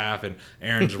and staff and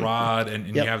Aaron's rod, and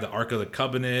Yep. you have the Ark of the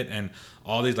Covenant and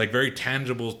all these like very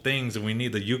tangible things, and we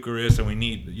need the Eucharist, and we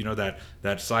need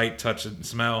that sight, touch, and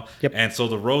smell. Yep. And so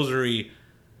the rosary,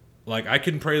 like, I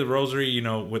can pray the rosary,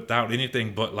 without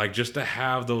anything, but like just to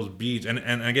have those beads, and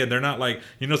again, they're not like,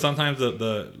 sometimes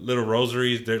the little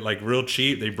rosaries, they're like real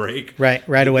cheap, they break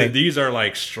Right away. These are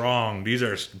like strong, these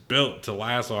are built to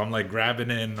last. So I'm like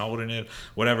grabbing it and holding it,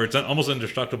 whatever. It's almost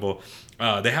indestructible.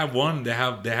 They have one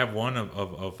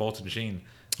of Fulton Sheen.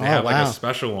 They have like a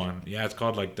special one. Yeah, it's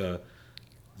called like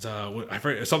I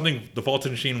forget, something, the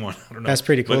Fulton Sheen one. I don't know. That's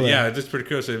pretty cool. But yeah, it's pretty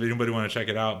cool. So if anybody want to check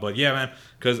it out, but yeah, man,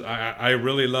 because I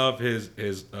really love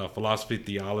his philosophy,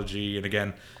 theology, and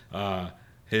again,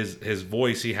 his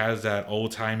voice. He has that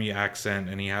old timey accent,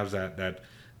 and he has that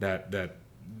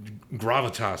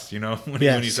gravitas. When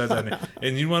he says that,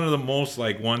 and he's one of the most,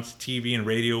 like, once TV and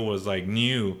radio was like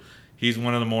new. He's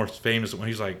one of the more famous. When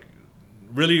he's like,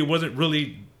 really, it wasn't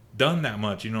really done that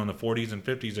much, in the 40s and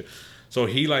 50s. So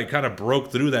he like kind of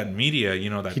broke through that media,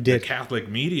 the Catholic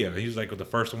media. He was like the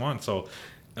first one. So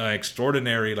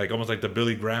extraordinary, like almost like the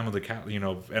Billy Graham of the Catholic,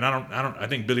 And I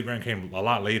think Billy Graham came a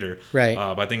lot later, right?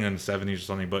 But I think in the 70s or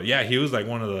something. But yeah, he was like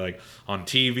one of the, like, on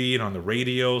TV and on the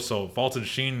radio. So Fulton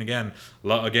Sheen, again,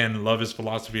 love his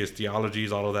philosophy, his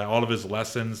theologies, all of that, all of his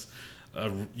lessons.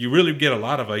 You really get a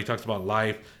lot of it. He talks about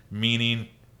life, meaning,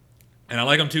 and I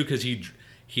like him too because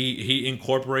he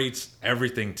incorporates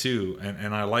everything too,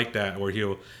 and I like that, where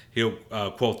he'll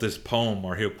quote this poem,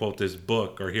 or he'll quote this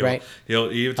book, or he'll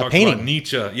even talk about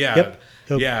Nietzsche. Yeah, yep.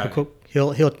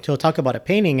 He'll talk about a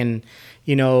painting, and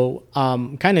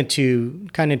kind of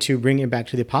to bring it back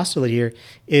to the apostolate here,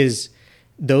 is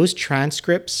those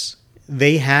transcripts,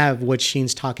 they have what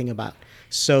Sheen's talking about.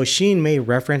 So Sheen may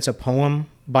reference a poem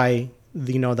by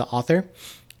the author.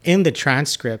 In the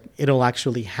transcript, it'll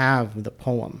actually have the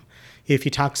poem. If he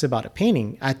talks about a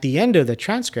painting, at the end of the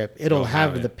transcript, it'll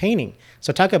have the painting.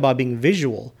 So talk about being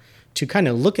visual, to kind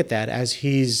of look at that as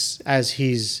he's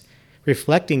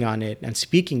reflecting on it and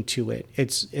speaking to it.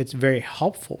 It's very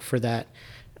helpful for that.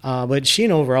 But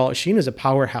Sheen is a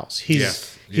powerhouse.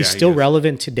 He's still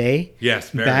relevant today.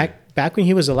 Yes, very. Back when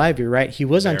he was alive, you're right. He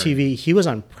was on TV. He was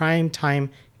on primetime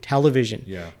television.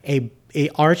 Yeah. A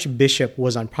archbishop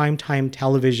was on primetime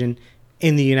television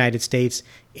in the United States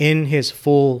in his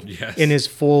full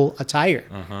attire,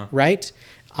 right?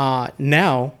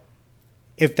 Now,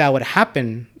 if that would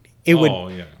happen, it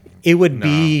would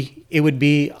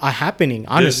be a happening.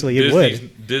 Honestly, it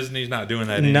would. Disney's not doing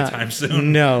that anytime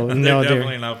soon. No, they're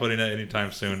definitely not putting that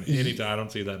anytime soon. I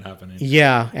don't see that happening.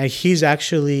 Yeah, and he's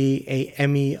actually a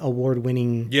Emmy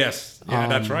award-winning. Yes,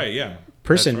 that's right. Yeah.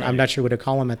 Person. Right. I'm not sure what to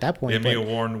call him at that point. Emmy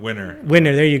Award winner.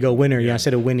 There you go, winner. Yeah,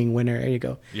 instead of winning, winner. There you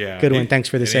go. Yeah, good one. Thanks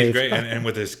for the save. He's great, and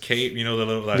with his cape, the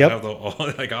little like,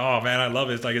 like, oh man, I love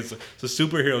it. It's like it's a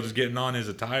superhero just getting on his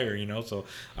attire, So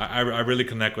I really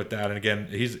connect with that. And again,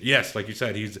 like you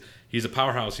said, he's a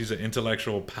powerhouse. He's an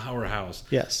intellectual powerhouse.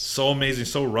 Yes, so amazing,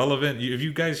 so relevant. If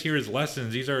you guys hear his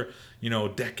lessons, these are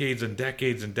decades and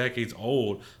decades and decades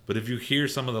old. But if you hear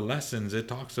some of the lessons, it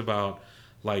talks about,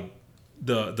 like,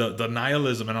 the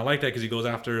nihilism, and I like that because he goes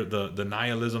after the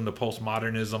nihilism, the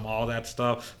postmodernism, all that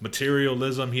stuff,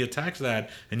 materialism. He attacks that,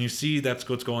 and you see that's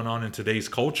what's going on in today's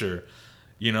culture.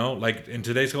 You know, like in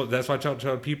today's culture, that's why I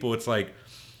tell people it's like,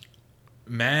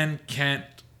 man can't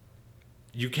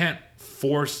you can't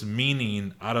force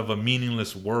meaning out of a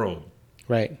meaningless world.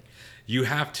 Right. You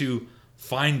have to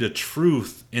find the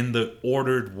truth in the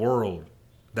ordered world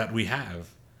that we have.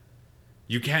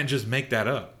 You can't just make that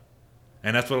up.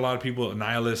 And that's what a lot of people,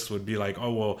 nihilists, would be like,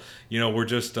 oh, well, you know, we're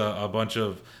just a bunch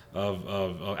of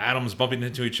atoms bumping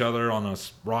into each other on a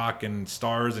rock and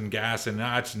stars and gas, and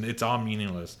it's all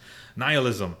meaningless.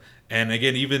 Nihilism. And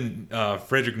again, even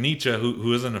Friedrich Nietzsche,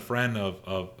 who isn't a friend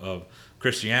of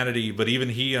Christianity, but even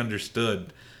he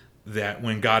understood that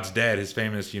when God's dead, his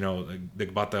famous, you know,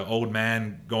 about the old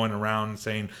man going around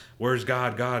saying, where's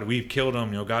God? God, we've killed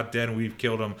him. You know, God's dead and we've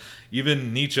killed him.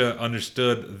 Even Nietzsche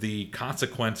understood the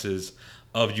consequences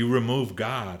of you remove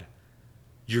God,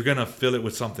 you're going to fill it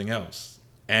with something else.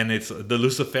 And it's the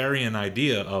Luciferian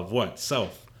idea of what?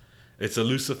 Self. It's a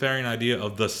Luciferian idea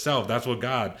of the self. That's what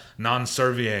God,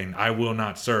 non-serving, I will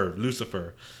not serve,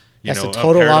 Lucifer. That's the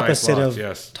total opposite Lost, of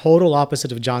yes. total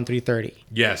opposite of John 3:30.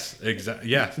 Yes, exactly.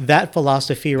 Yes. That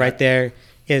philosophy right there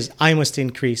is I must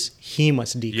increase, he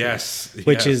must decrease. Yes.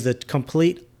 Which is the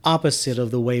complete opposite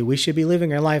of the way we should be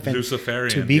living our life. And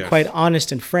Luciferian, to be quite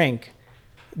honest and frank,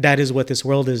 that is what this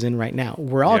world is in right now.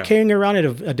 We're all carrying around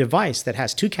a device that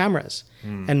has two cameras,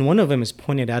 and one of them is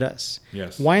pointed at us.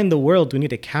 Yes. Why in the world do we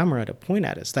need a camera to point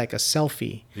at us, like a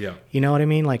selfie? Yeah. You know what I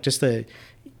mean? Like just the,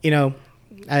 you know,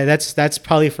 that's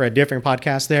probably for a different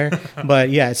podcast there. But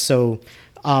yeah, so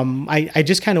I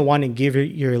just kind of want to give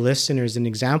your listeners an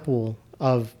example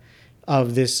of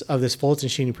this Fulton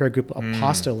Sheen Prayer Group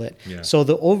apostolate. Yeah. So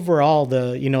the overall,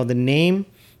 the name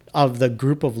of the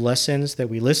group of lessons that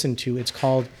we listen to, it's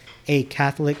called A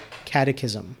Catholic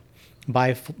Catechism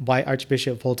by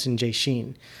Archbishop Fulton J.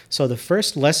 Sheen. So the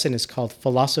first lesson is called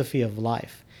Philosophy of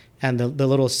Life, and the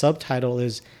little subtitle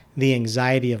is The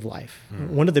Anxiety of Life.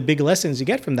 One of the big lessons you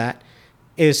get from that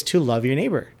is to love your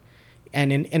neighbor.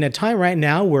 And in a time right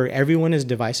now where everyone is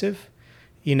divisive,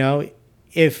 you know,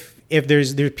 if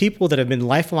there's people that have been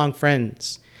lifelong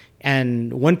friends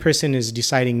and one person is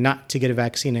deciding not to get a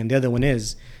vaccine and the other one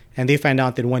is, and they find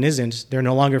out that one isn't, they're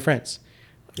no longer friends.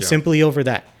 Yeah. Simply over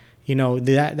that. You know,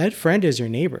 that friend is your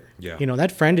neighbor. Yeah. You know, that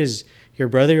friend is your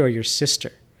brother or your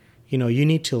sister. You know, you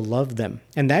need to love them.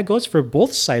 And that goes for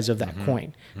both sides of that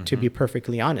coin, to be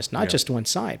perfectly honest, not just one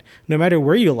side. No matter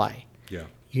where you lie,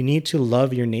 you need to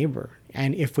love your neighbor.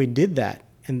 And if we did that,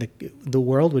 and the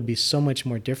world would be so much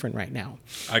more different right now.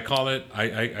 I call it,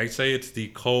 I say it's the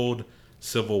cold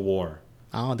Civil War.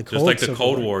 Oh, the cold Just like the Civil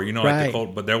Cold War. War, you know, like the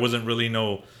cold, but there wasn't really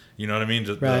no, you know what I mean?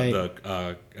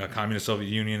 The communist Soviet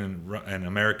Union and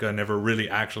America never really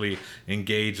actually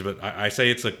engaged. But I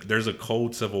say there's a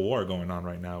cold Civil War going on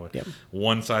right now with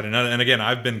one side and another. And again,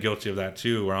 I've been guilty of that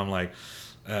too, where I'm like,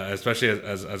 especially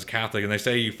as Catholic, and they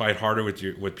say you fight harder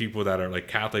with people that are like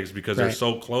Catholics because they're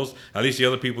so close. At least the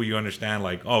other people you understand,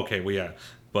 like, oh, okay, well, yeah.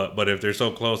 But if they're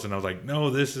so close, and I was like, no,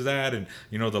 this is that, and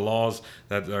you know the laws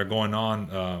that are going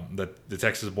on, the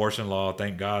Texas abortion law,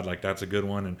 thank God, like that's a good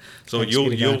one, and so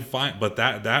you'll find, but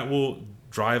that will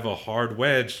drive a hard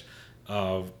wedge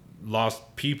of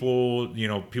lost people. You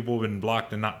know, people have been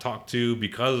blocked and not talked to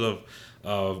because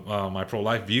of my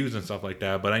pro-life views and stuff like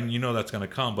that. But you know that's going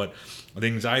to come. But the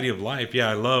anxiety of life,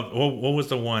 I love. What was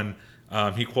the one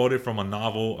he quoted from a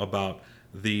novel about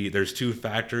there's two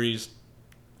factories.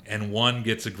 And one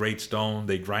gets a great stone,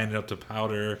 they grind it up to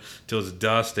powder till it's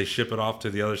dust, they ship it off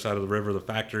to the other side of the river, the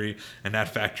factory, and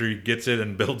that factory gets it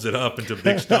and builds it up into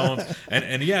big stones.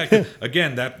 and yeah,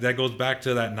 again, that goes back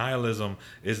to that nihilism,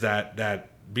 is that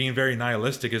being very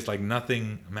nihilistic is like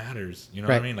nothing matters. You know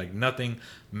what I mean? Like nothing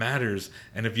matters.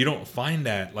 And if you don't find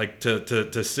that, like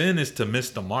to sin is to miss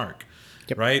the mark.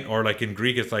 Right? Or like in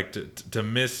Greek, it's like to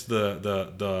miss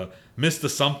miss the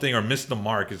something or miss the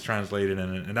mark is translated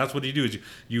in it. And that's what you do is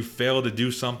you fail to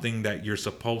do something that you're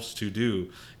supposed to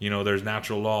do. You know, there's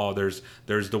natural law, there's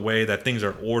the way that things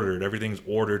are ordered. Everything's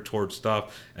ordered towards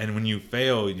stuff. And when you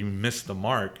fail, you miss the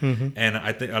mark. And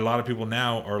I think a lot of people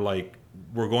now are like,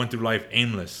 we're going through life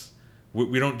aimless.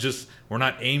 We're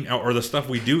not aim, or the stuff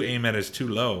we do aim at is too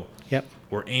low.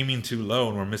 We're aiming too low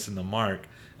and we're missing the mark.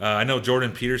 I know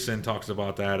Jordan Peterson talks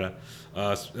about that.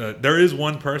 There is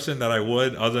one person that I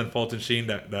would, other than Fulton Sheen,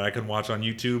 that I can watch on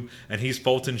YouTube, and he's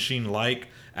Fulton Sheen-like,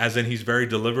 as in he's very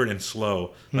deliberate and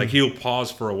slow. Like he'll pause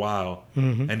for a while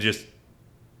and just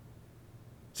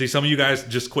See, some of you guys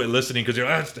just quit listening because you're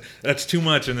like, that's too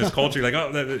much in this culture. Like, oh,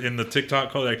 in the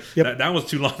TikTok culture, like, Yep. that was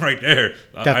too long right there.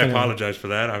 I Definitely. apologize for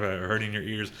that. I'm hurting your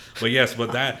ears. But yes,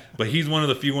 but he's one of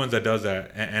the few ones that does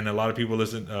that. And a lot of people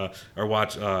listen or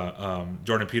watch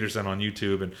Jordan Peterson on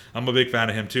YouTube. And I'm a big fan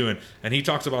of him too. And he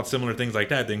talks about similar things like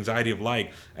that, the anxiety of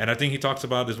light. And I think he talks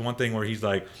about this one thing where he's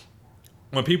like,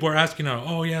 when people are asking,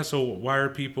 oh yeah, so why are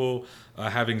people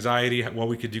have anxiety? What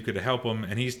we could do to help them?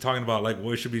 And he's talking about like,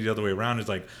 well, it should be the other way around. It's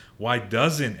like, why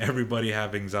doesn't everybody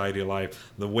have anxiety of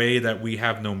life? The way that we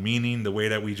have no meaning, the way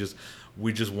that we just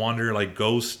wander like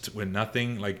ghosts with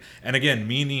nothing. Like, and again,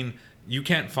 meaning, you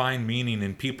can't find meaning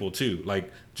in people too. Like,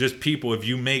 just people. If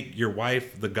you make your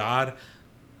wife the god,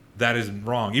 that is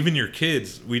wrong. Even your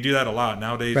kids, we do that a lot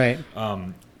nowadays. Right.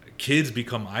 Kids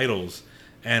become idols.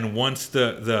 And once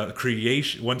the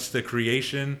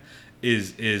creation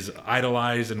is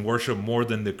idolized and worshiped more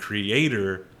than the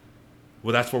creator,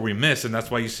 well, that's where we miss. And that's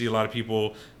why you see a lot of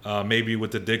people maybe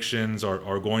with addictions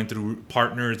or going through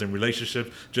partners and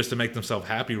relationships just to make themselves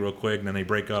happy real quick, and then they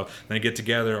break up, then they get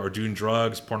together, or doing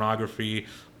drugs, pornography,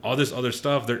 all this other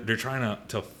stuff. They're trying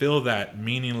to fill that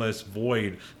meaningless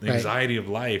void, the Right. anxiety of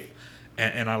life.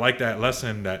 And I like that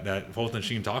lesson that Fulton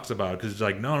Sheen talks about, because it's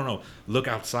like, no, look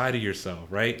outside of yourself,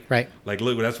 right? Right. Like,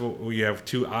 look, that's what we have,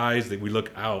 two eyes that we look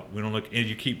out. We don't look in.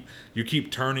 You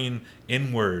keep turning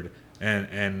inward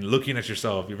and looking at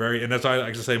yourself. And that's why I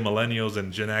like to say millennials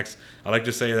and Gen X. I like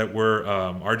to say that we're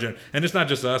our gen, and it's not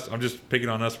just us. I'm just picking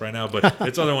on us right now, but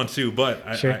it's other ones too.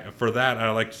 But Sure. for that, I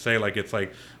like to say, like, it's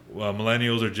like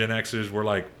millennials or Gen Xers, we're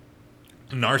like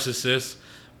narcissists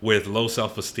with low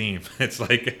self-esteem. It's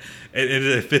like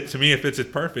it fits, to me, it fits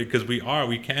it perfect, because we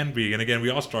can be. And again, we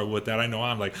all struggle with that. I know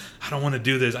I'm like, I don't want to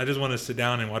do this. I just want to sit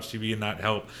down and watch TV and not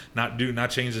help, not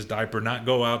change this diaper, not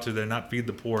go out to there, not feed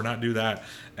the poor, not do that.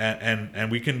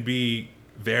 And we can be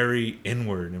very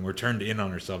inward, and we're turned in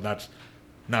on ourselves. That's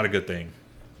not a good thing.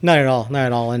 Not at all. Not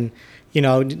at all. And,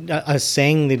 a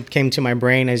saying that came to my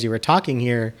brain as you were talking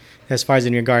here, as far as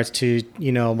in regards to,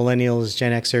 millennials,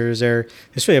 Gen Xers, or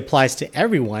this really applies to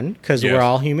everyone, because Yes. we're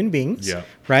all human beings, Yeah.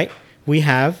 right? We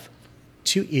have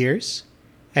 2 ears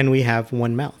and we have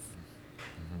 1 mouth.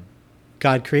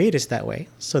 God created us that way,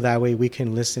 so that way we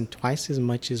can listen twice as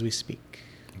much as we speak.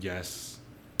 Yes.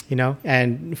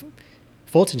 And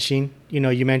Fulton Sheen,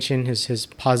 you mentioned his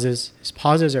pauses. His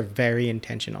pauses are very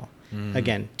intentional.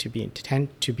 Again, to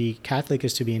be Catholic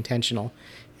is to be intentional,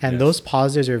 and Yes. those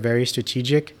pauses are very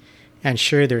strategic. And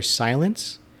sure, there's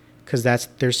silence, because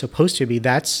they're supposed to be.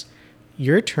 That's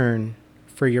your turn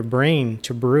for your brain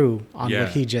to brew on Yeah.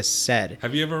 what he just said.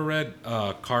 Have you ever read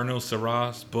Cardinal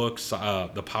Sarah's book,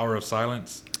 The Power of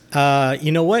Silence?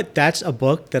 You know what? That's a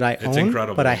book that I It's own,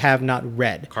 incredible. but I have not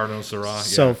read. Cardinal Sarah.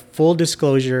 So full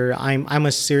disclosure, I'm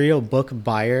a serial book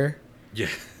buyer, yeah.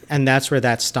 and that's where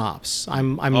that stops.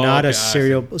 I'm Oh, not okay, I a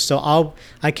serial, so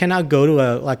I cannot go to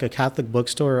a Catholic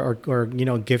bookstore or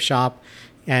gift shop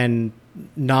and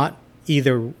not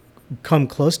either come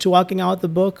close to walking out with the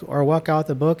book or walk out with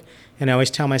the book. And I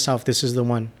always tell myself, this is the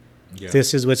one. Yeah.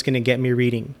 This is what's going to get me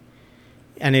reading.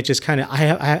 And it just kind of, I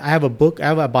have a book. I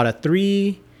have about a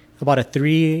three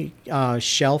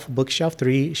shelf bookshelf,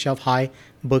 3 shelf high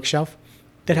bookshelf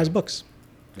that has books.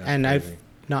 That's and crazy. I've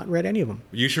not read any of them.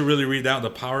 You should really read that, The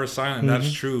Power of Silence.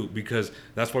 That's true, because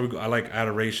that's why I like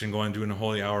adoration, going doing the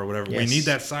holy hour or whatever. We Yes. need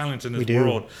that silence in this We do.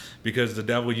 world, because the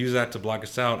devil used that to block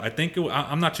us out. I think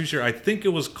I'm not too sure. I think it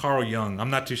was Carl Jung. I'm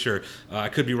not too sure. I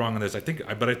could be wrong on this. I think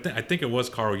it was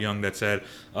Carl Jung that said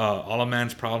all of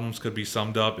man's problems could be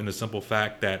summed up in the simple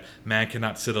fact that man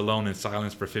cannot sit alone in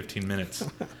silence for 15 minutes.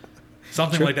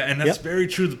 Something True. like that. And that's Yep. very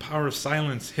true. The power of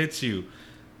silence hits you.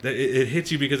 That it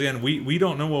hits you, because again, we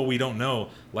don't know what we don't know.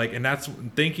 Like, and that's,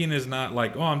 thinking is not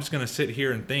like, oh, I'm just gonna sit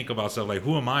here and think about stuff. Like,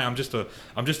 who am I? I'm just a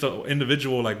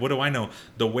individual. Like, what do I know?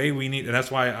 The way we need, and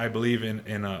that's why I believe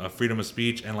in a freedom of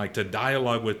speech, and like to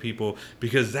dialogue with people,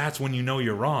 because that's when you know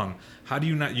you're wrong. How do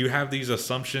you not? You have these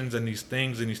assumptions and these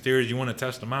things and these theories. You want to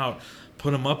test them out.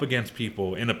 Put them up against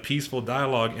people in a peaceful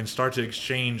dialogue and start to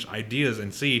exchange ideas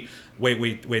and see,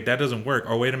 wait, that doesn't work.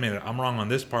 Or wait a minute, I'm wrong on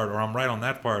this part, or I'm right on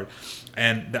that part.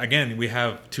 And again, we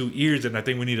have 2 ears, and I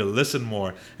think we need to listen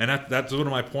more. And that's one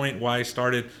of my point why I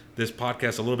started this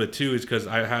podcast a little bit too, is because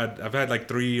I've had like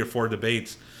 3 or 4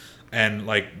 debates, and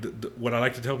like what I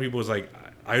like to tell people is like,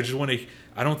 I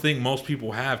don't think most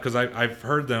people have, because I've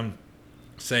heard them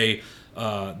say,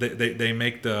 they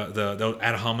make the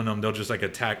ad hominem, they'll just like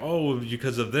attack, oh,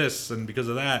 because of this and because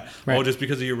of that, Right. oh, just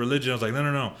because of your religion. I was like,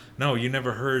 no, you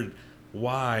never heard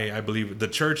why I believe. The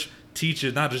church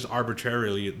teaches not just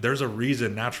arbitrarily. There's a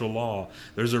reason, natural law.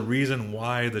 There's a reason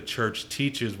why the church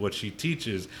teaches what she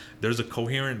teaches. There's a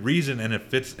coherent reason, and it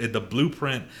fits the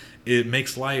blueprint. It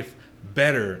makes life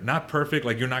better, not perfect,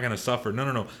 like you're not going to suffer.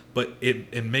 No. But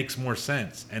it makes more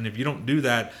sense. And if you don't do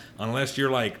that, unless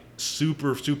you're like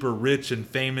super, super rich and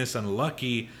famous and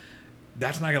lucky,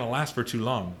 that's not going to last for too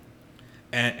long.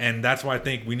 And that's why I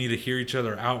think we need to hear each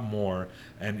other out more.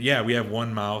 And yeah, we have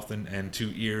one mouth and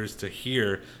two ears to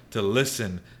hear, to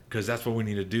listen, because that's what we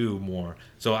need to do more.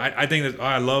 So I think that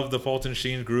I love the Fulton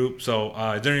Sheen group. So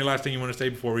is there any last thing you want to say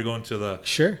before we go into the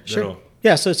Sure.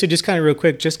 Yeah, so just kind of real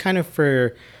quick, just kind of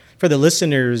for the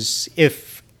listeners,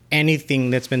 if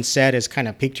anything that's been said has kind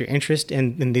of piqued your interest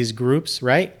in these groups,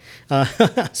 right?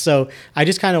 So I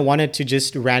just kind of wanted to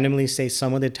just randomly say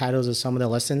some of the titles of some of the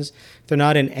lessons. They're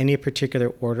not in any particular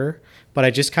order, but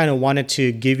I just kind of wanted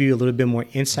to give you a little bit more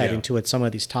insight into what some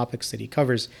of these topics that he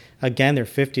covers. Again, there are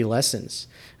 50 lessons.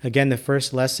 Again, the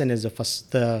first lesson is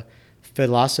the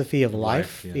philosophy of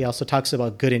life. He also talks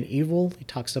about good and evil. He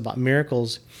talks about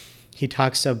miracles. He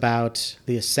talks about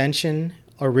the ascension,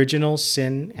 original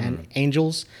sin, and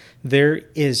angels. There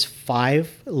is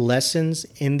 5 lessons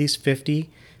in these 50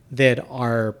 that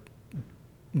are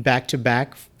back to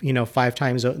back, 5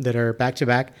 times that are back to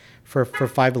back for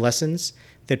 5 lessons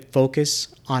that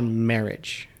focus on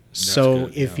marriage. That's so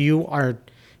good,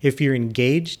 if you're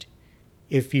engaged,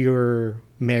 if you're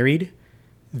married,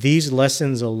 these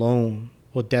lessons alone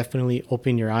will definitely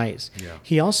open your eyes. Yeah.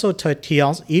 He also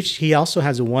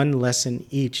has one lesson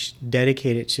each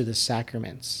dedicated to the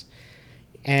sacraments,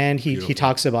 and he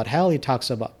talks about hell. He talks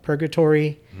about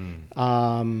purgatory.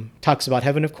 Talks about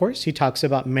heaven, of course. He talks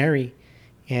about Mary,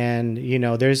 and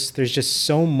there's just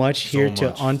so much here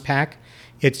to unpack.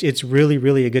 It's really,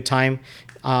 really a good time.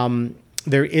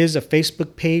 There is a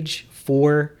Facebook page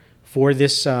for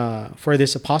this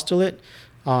apostolate.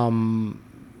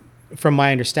 From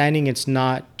my understanding, it's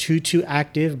not too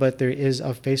active, but there is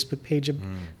a Facebook page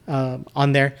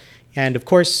on there. And of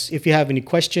course, if you have any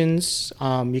questions,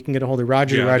 you can get a hold of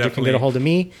Roger. Yeah, Roger can get a hold of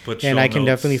me, and I can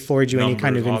definitely forward you any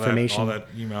kind of information. All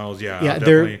that emails, yeah.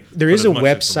 There is a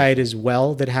website as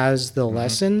well that has the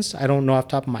lessons. I don't know off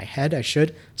the top of my head. I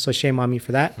should, so shame on me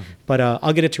for that. But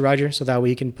I'll get it to Roger so that way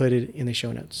you can put it in the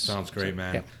show notes. Sounds great,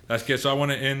 man. Yeah. That's good. So I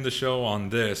want to end the show on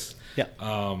this. Yeah.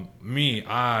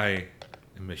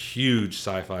 I'm a huge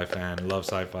sci-fi fan. Love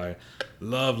sci-fi.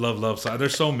 Love sci-fi.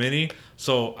 There's so many.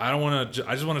 So I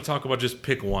just want to talk about just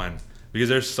pick one, because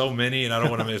there's so many, and I don't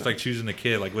want to. It's like choosing a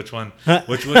kid. Like which one?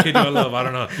 Which kid do I love? I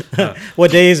don't know. What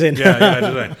day is it? Yeah.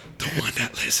 Just like the one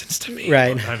that listens to me.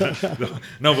 Right.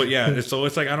 No, but yeah. So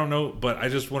it's like I don't know, but I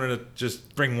just wanted to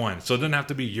just bring one. So it doesn't have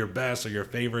to be your best or your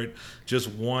favorite. Just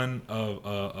one of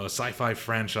a sci-fi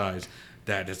franchise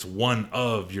that is one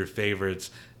of your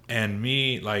favorites. And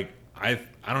me, like I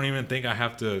don't even think I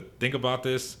have to think about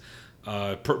this.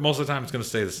 Most of the time it's going to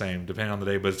stay the same depending on the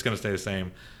day, but it's going to stay the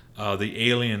same. The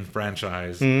Alien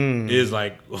franchise is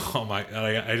like, oh my,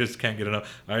 I just can't get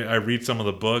enough. I read some of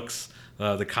the books,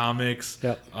 the comics,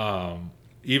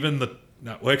 even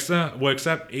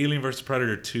except Alien vs.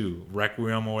 Predator 2,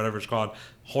 Requiem or whatever it's called.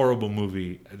 Horrible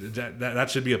movie.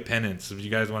 That should be a penance. If you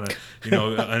guys want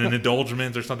to, an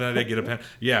indulgence or something like that, get a pen.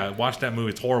 Yeah, watch that movie.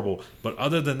 It's horrible. But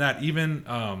other than that, even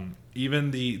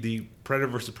the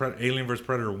Alien vs.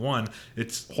 Predator 1,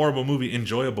 it's a horrible movie.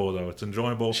 Enjoyable though. It's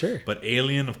enjoyable. Sure. But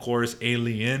Alien, of course,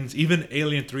 Aliens, even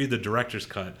Alien 3, the director's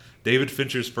cut. David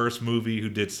Fincher's first movie, who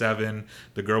did Seven,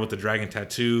 The Girl with the Dragon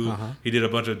Tattoo. He did a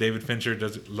bunch of David Fincher,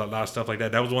 does a lot of stuff like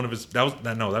that. That was one of his.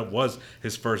 That was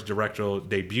his first directorial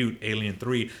debut, Alien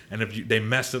 3. And if they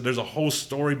messed up, there's a whole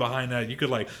story behind that.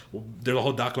 There's a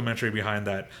whole documentary behind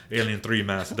that Alien 3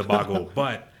 mess, debacle.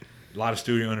 But a lot of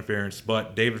studio interference.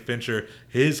 But David Fincher,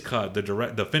 his cut,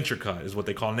 the Fincher cut is what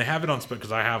they call it. And they have it on spec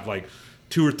because I have like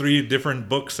 2 or 3 different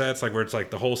book sets, like where it's like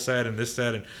the whole set and this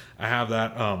set, and I have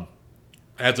that.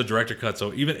 As a director cut.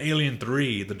 So even Alien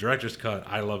 3, the director's cut,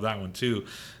 I love that one too.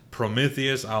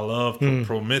 Prometheus, I love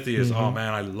Prometheus. Oh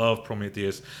man, I love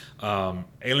Prometheus.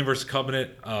 Alien vs.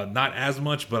 Covenant, not as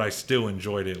much, but I still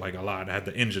enjoyed it like a lot. I had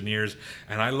the engineers,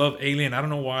 and I love Alien. I don't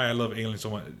know why I love Alien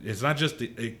so much. It's not just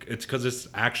it's because it's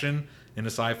action in the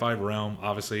sci-fi realm,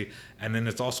 obviously, and then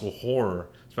it's also horror,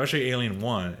 especially Alien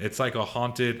 1. It's like a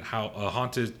haunted house,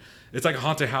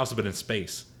 but in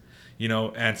space.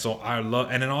 And so I love,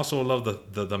 and then also love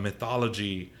the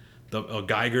mythology, the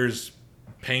Geiger's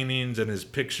paintings and his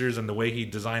pictures and the way he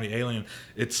designed the alien.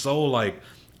 It's so like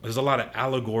there's a lot of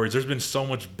allegories. There's been so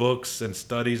much books and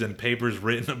studies and papers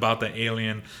written about the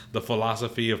alien, the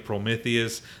philosophy of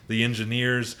Prometheus, the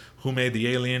engineers who made the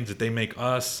aliens. Did they make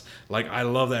us? Like, I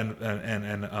love that.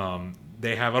 And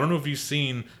they have, I don't know if you've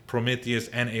seen Prometheus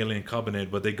and Alien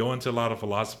Covenant, but they go into a lot of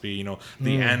philosophy, you know,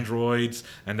 the androids,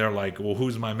 and they're like, well,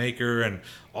 who's my maker? And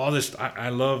all this, I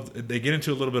love, they get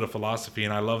into a little bit of philosophy,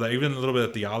 and I love that. Even a little bit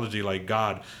of theology, like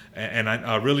God. And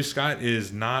Ridley Scott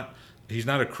is not, he's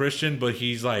not a Christian, but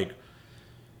he's like,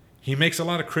 he makes a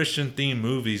lot of Christian themed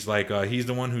movies. Like he's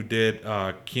the one who did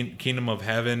Kingdom of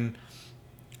Heaven.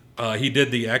 He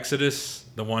did The Exodus,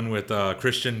 the one with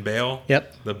Christian Bale.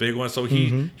 Yep. The big one. So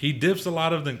he dips a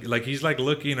lot of the, like, he's like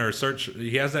looking or search.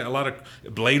 He has that, a lot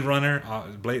of Blade Runner.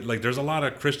 Like there's a lot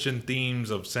of Christian themes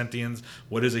of sentience.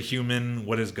 What is a human?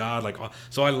 What is God? Like,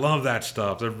 so I love that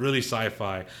stuff. They're really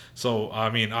sci-fi. So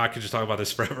I mean, I could just talk about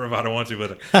this forever if I don't want to,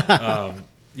 but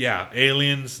yeah,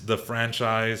 Aliens, the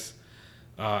franchise.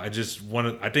 I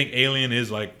think Alien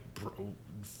is like,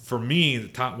 for me,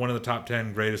 one of the top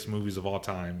 10 greatest movies of all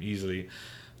time, easily.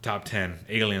 Top 10.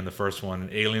 Alien, the first one.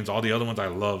 And Aliens, all the other ones, I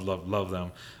love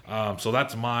them. So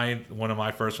that's one of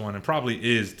my first one, and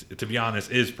probably is, to be honest,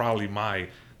 is probably my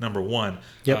number one.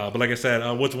 Yep. But like I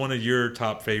said, what's one of your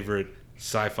top favorite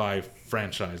sci-fi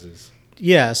franchises?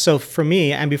 Yeah, so for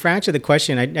me, and before I answer the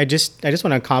question, I just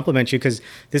want to compliment you, because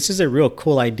this is a real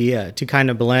cool idea to kind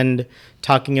of blend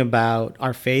talking about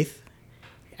our faith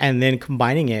and then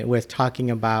combining it with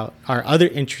talking about our other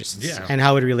interests and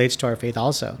how it relates to our faith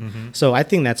also. So I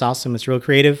think that's awesome. It's real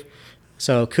creative.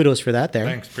 So kudos for that there.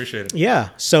 Thanks, appreciate it. Yeah.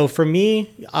 So for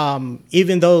me,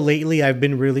 even though lately I've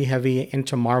been really heavy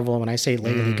into Marvel, when I say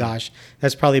lately, gosh,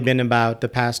 that's probably been about the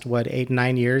past,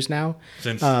 8-9 years now.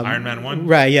 Since Iron Man 1?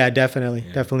 Right. Yeah,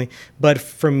 definitely. But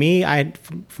for me,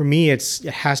 it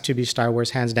has to be Star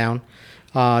Wars, hands down.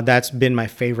 That's been my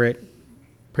favorite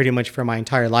pretty much for my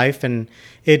entire life. And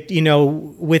it,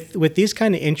 with these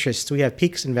kind of interests, we have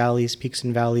peaks and valleys.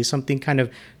 Something kind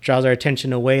of draws our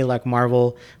attention away, like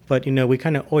Marvel, but we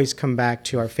kind of always come back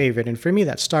to our favorite. And for me,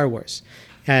 that's Star Wars.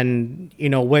 And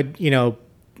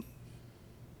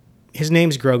his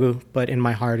name's Grogu, but in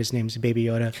my heart, his name's Baby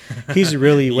Yoda. He's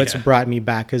really what's brought me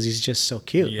back, because he's just so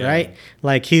cute, right?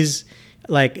 Like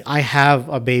I have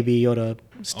a Baby Yoda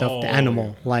stuffed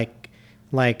animal,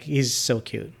 like he's so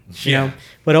cute, you know.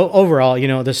 But overall,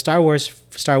 the Star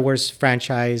Wars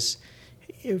franchise,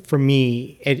 for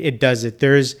me, it does it.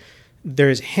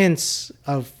 There's hints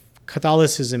of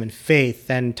Catholicism and faith,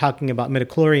 and talking about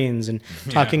midichlorians, and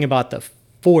talking about the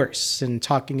Force, and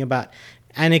talking about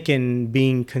Anakin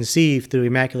being conceived through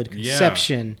Immaculate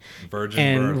Conception,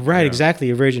 virgin birth, exactly,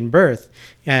 a virgin birth,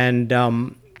 and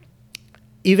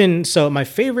even so, my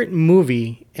favorite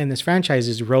movie in this franchise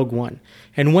is Rogue One.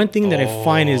 And one thing that I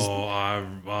find is...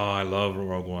 I love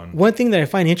Rogue One. One thing that I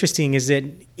find interesting is that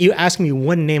you ask me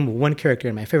one name of one character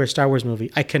in my favorite Star Wars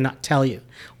movie, I cannot tell you.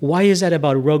 Why is that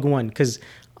about Rogue One? Because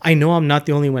I know I'm not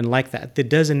the only one like that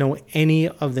doesn't know any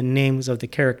of the names of the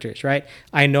characters, right?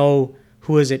 I know...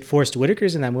 Who is it? Forrest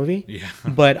Whitaker's in that movie. Yeah.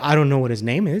 But I don't know what his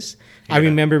name is. Yeah. I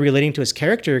remember relating to his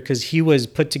character because he was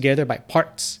put together by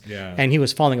parts. Yeah. And he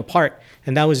was falling apart.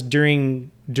 And that was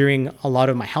during a lot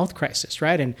of my health crisis,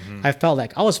 right? And I felt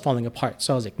like I was falling apart.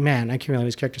 So I was like, man, I can relate to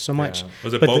this character so much. Yeah.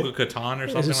 Was it Bo Katan or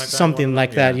something like that? Something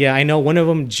like that. Yeah. I know one of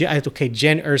them. Jen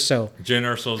Erso. Jen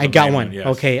Erso's I got one. Yes.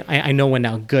 Okay. I know one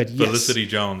now. Good. Felicity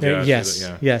Jones. Yes.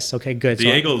 Yes. Okay. Good.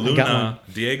 Diego Luna.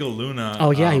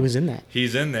 Oh yeah, he was in that.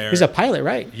 He's in there. He's a pilot,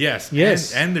 right? Yes.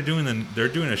 And they're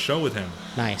doing a show with him.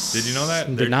 Nice. Did you know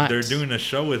that? They're doing a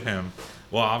show with him.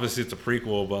 Well, obviously it's a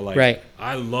prequel, but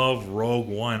I love Rogue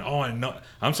One. Oh, I know.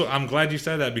 I'm glad you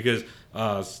said that, because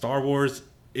Star Wars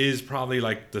is probably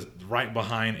like the right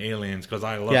behind Aliens, because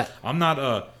I love. Yeah.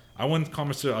 I wouldn't call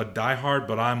myself a diehard,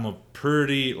 but I'm a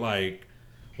pretty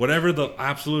whatever the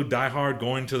absolute diehard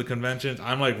going to the conventions,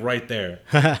 I'm like right there.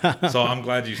 So I'm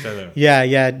glad you said that.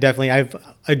 Yeah, definitely.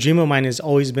 A dream of mine has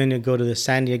always been to go to the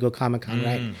San Diego Comic-Con,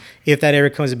 right? If that ever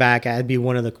comes back, that'd be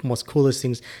one of the most coolest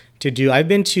things to do. I've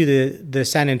been to the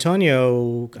San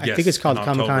Antonio, I think it's called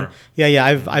Comic-Con. Yeah,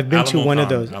 I've been to one of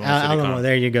those. Alamo,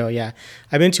 there you go. Yeah.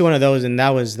 I've been to one of those, and that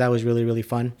was really, really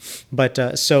fun.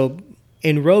 But so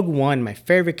in Rogue One, my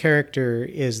favorite character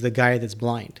is the guy that's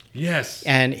blind. Yes.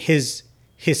 And his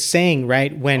saying,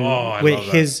 right,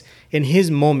 in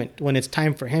his moment, when it's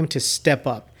time for him to step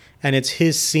up, and it's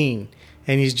his scene,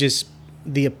 and he's just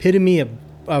the epitome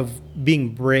of being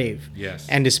brave. Yes.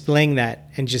 And displaying that,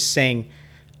 and just saying,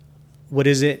 what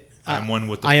is it? I am one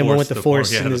with the Force. I am one with the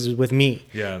Force, and this is with me.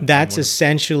 Yeah. That's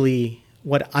essentially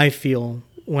what I feel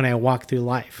when I walk through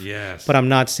life. Yes. But I'm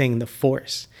not saying the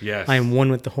Force. Yes. I am one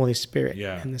with the Holy Spirit.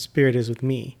 Yeah. And the Spirit is with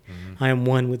me. I am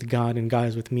one with God, and God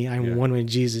is with me. I am one with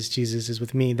Jesus. Jesus is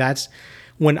with me. That's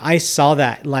when I saw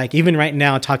that, like, even right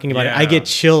now talking about it, I get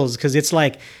chills, because it's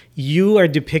like you are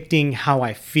depicting how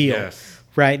I feel. Yes.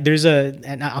 Right?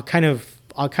 And I'll kind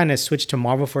of switch to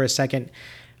Marvel for a second.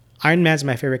 Iron Man's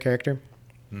my favorite character.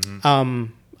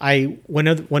 One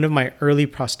of my early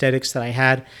prosthetics that I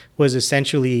had was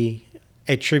essentially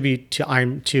a tribute to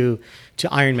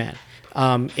Iron Man.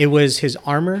 It was his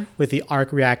armor with the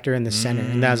arc reactor in the center,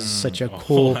 and that's such a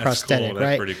cool prosthetic, cool. That's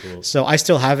right? pretty cool. So I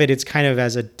still have it. It's kind of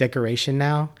as a decoration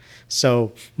now.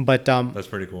 So, but that's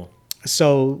pretty cool.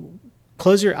 So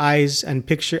close your eyes and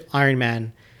picture Iron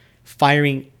Man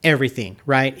firing everything,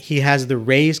 right? He has the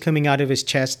rays coming out of his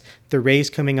chest, the rays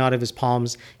coming out of his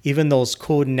palms, even those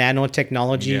cool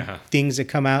nanotechnology things that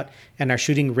come out and are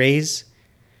shooting rays.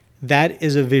 That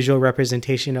is a visual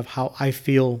representation of how I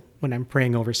feel when I'm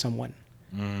praying over someone.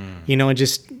 You know, and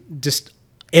just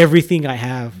everything I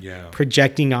have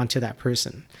projecting onto that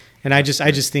person. And I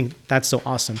just think that's so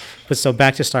awesome. But so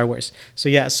back to Star Wars. So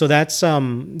yeah, so that's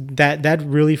that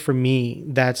really, for me,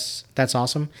 that's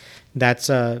awesome. That's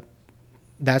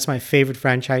my favorite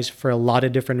franchise for a lot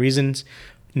of different reasons.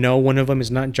 No, one of them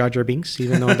is not Jar Jar Binks,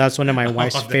 even though that's one of my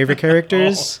wife's favorite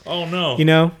characters. Oh no! You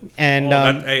know, and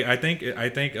hey, I think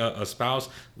a spouse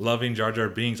loving Jar Jar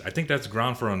Binks, I think that's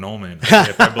ground for annulment.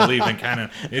 If I believe in canon,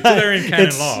 it's there in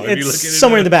canon law. If you look at it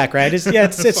somewhere in the back, right?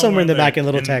 It's somewhere in the back in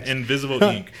little text. Invisible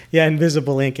ink. Yeah,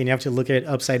 invisible ink, and you have to look at it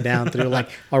upside down through like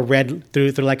a red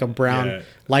through like a brown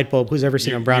light bulb. Who's ever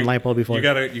seen a brown light bulb before? You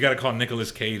gotta call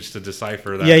Nicolas Cage to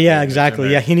decipher that. Yeah,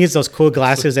 exactly. Yeah, he needs those cool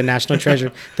glasses at National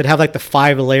Treasure that have like the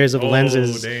 5 layers of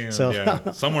lenses. Damn.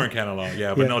 So somewhere in canon law.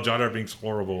 Yeah, but no, Jar Jar Binks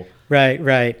horrible.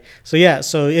 Right. So yeah,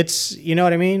 so it's, you know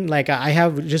what I mean? Like, I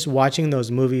have, just watching those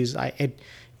movies,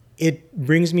 it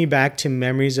brings me back to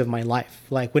memories of my life.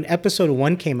 Like when episode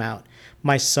 1 came out,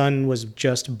 my son was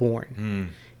just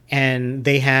born, and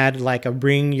they had like a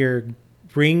bring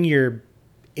your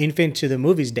infant to the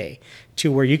movies day,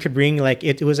 to where you could bring, like,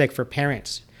 it was like for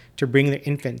parents to bring their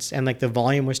infants, and like the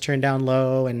volume was turned down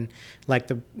low, and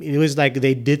like it was like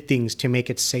they did things to make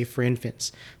it safe for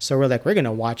infants. So we're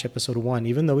gonna watch episode 1,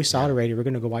 even though we saw it already. We're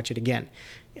gonna go watch it again,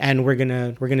 and we're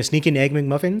gonna sneak in Egg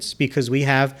McMuffins because we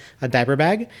have a diaper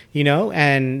bag, you know,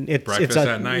 and breakfast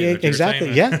at night.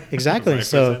 Exactly, yeah, exactly.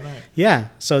 So yeah,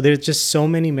 so there's just so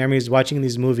many memories watching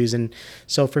these movies, and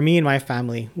so for me and my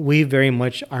family, we very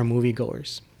much are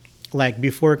moviegoers. Like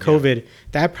before COVID,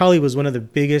 that probably was one of the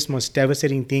biggest, most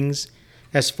devastating things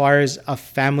as far as a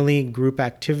family group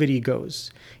activity goes.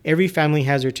 Every family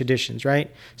has their traditions, right?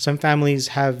 Some families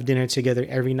have dinner together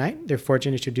every night. They're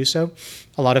fortunate to do so.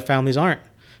 A lot of families aren't.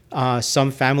 Some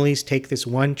families take this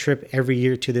one trip every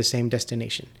year to the same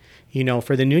destination. You know,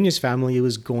 for the Nunez family, it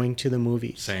was going to the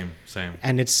movies. Same.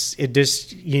 And it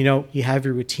just, you know, you have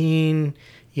your routine.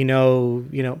 You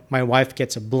know, my wife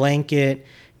gets a blanket.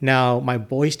 Now my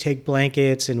boys take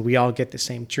blankets, and we all get the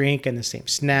same drink and the same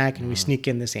snack, and we sneak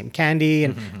in the same candy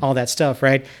and all that stuff,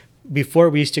 right? Before,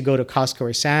 we used to go to Costco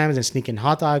or Sam's and sneak in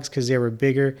hot dogs because they were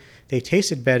bigger, they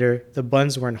tasted better, the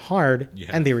buns weren't hard,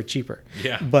 and they were cheaper.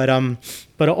 Yeah. But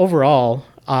overall,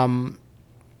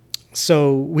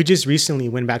 so we just recently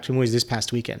went back to movies this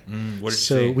past weekend. What did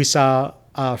you see? We saw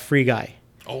Free Guy.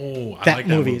 Oh, I like that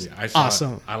movie. I saw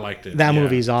awesome. I liked it. That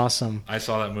movie is awesome. I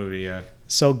saw that movie. Yeah.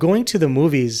 So going to the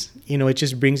movies, you know, it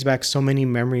just brings back so many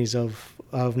memories of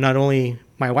not only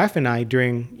my wife and I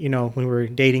during, you know, when we were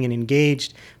dating and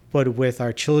engaged, but with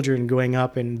our children growing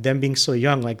up and them being so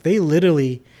young. Like, they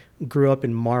literally grew up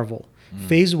in Marvel.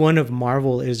 Phase 1 of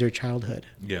Marvel is their childhood.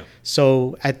 Yeah.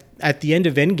 So at the end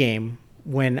of Endgame,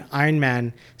 when Iron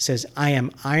Man says, "I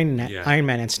am Iron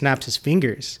Man," and snaps his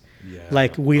fingers,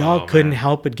 like, we all couldn't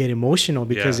help but get emotional,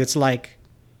 because it's like,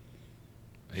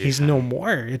 he's no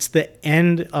more. It's the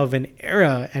end of an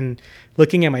era. And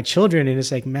looking at my children, and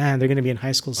it's like, man, they're going to be in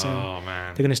high school soon. Oh,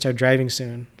 man. They're going to start driving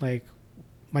soon. Like,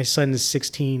 my son is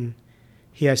 16.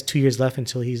 He has 2 years left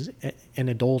until he's an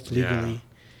adult legally.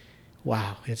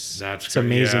 Wow. It's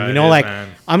amazing. Yeah, you know, like, man.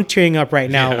 I'm tearing up right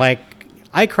now. Like,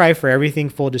 I cry for everything,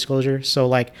 full disclosure. So,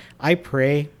 like, I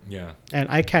pray. Yeah. And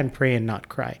I can't pray and not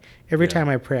cry. Every time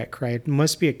I pray, I cry. It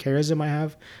must be a charism I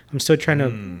have. I'm still trying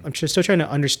to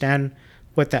understand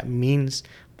what that means,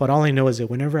 but all I know is that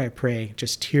whenever I pray,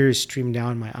 just tears stream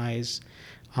down my eyes,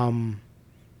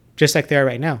 just like they are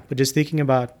right now. But just thinking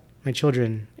about my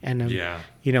children and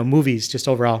you know, movies, just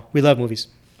overall, we love movies.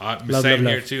 Same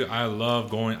here too. I love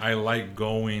going. I like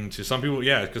going to some people.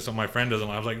 Yeah, because my friend doesn't.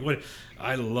 I was like, what?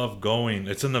 I love going.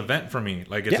 It's an event for me.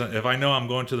 Like, if I know I'm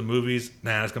going to the movies,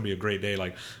 it's gonna be a great day.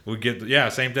 Like, we get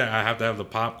same thing. I have to have the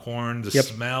popcorn, the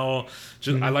smell.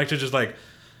 Just I like to just like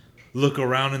look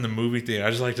around in the movie theater. I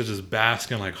just like to just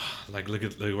bask and like look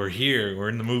at we're here. We're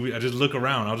in the movie. I just look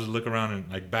around. I'll just look around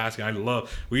and like bask. I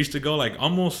love. We used to go like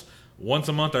almost once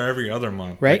a month or every other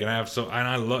month, right? Like,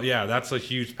 I love, that's a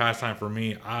huge pastime for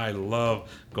me. I love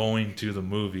going to the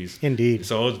movies. Indeed.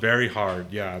 So it was very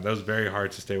hard. Yeah, that was very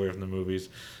hard to stay away from the movies.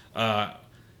 I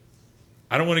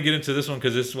don't want to get into this one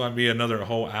because this might be another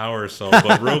whole hour or so.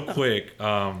 But real quick,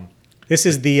 this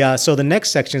is the so the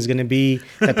next section is going to be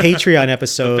the Patreon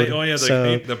episode.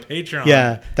 The Patreon.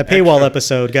 Yeah, the paywall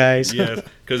episode, guys. Yes,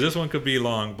 because this one could be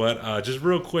long, but just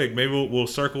real quick, maybe we'll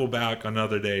circle back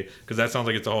another day because that sounds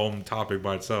like it's a whole topic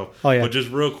by itself. Oh yeah. But just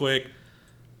real quick,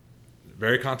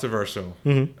 very controversial.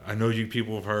 Mm-hmm. I know you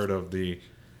people have heard of the,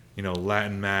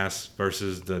 Latin Mass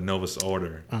versus the Novus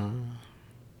Order.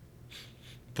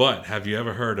 But have you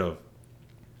ever heard of?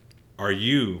 Are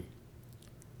you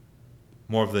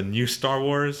more of the new Star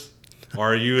Wars,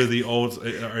 or are you the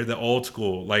old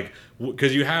school? Like,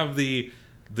 because you have the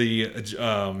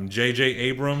J.J.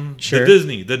 Abrams, sure. the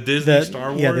Disney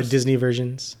Star Wars, the Disney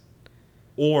versions.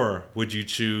 Or would you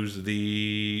choose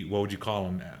what would you call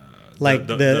them? Like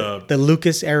the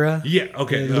Lucas era. Yeah.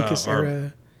 Okay. The Lucas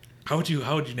era. How would you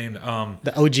name it?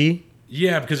 The OG.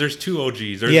 Yeah, because there's two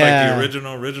OGs. There's like the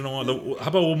original one. How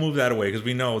about we'll move that away because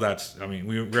we know that's. I mean,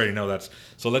 we already know that's.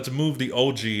 So let's move the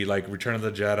OG, like Return of the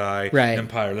Jedi, right.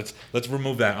 Empire. Let's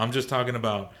remove that. I'm just talking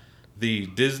about the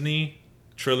Disney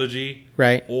trilogy,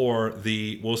 right? Or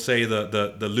we'll say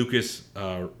the Lucas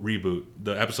reboot,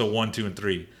 the episode 1, 2, and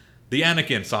 3. The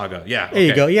Anakin saga. Yeah. There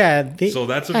you go. Yeah. So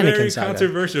that's a very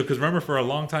controversial because remember for a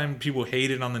long time people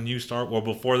hated on the new Star Wars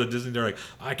before the Disney. They're like,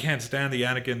 I can't stand the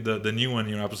Anakin, the new one,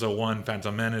 episode 1,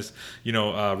 Phantom Menace,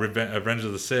 Revenge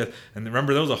of the Sith. And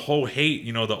remember there was a whole hate,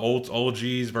 the old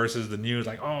OGs versus the new. It's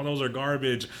like, oh, those are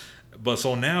garbage. But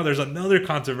so now there's another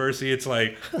controversy. It's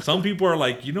like some people are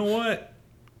like, you know what?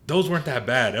 Those weren't that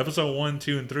bad. Episode 1,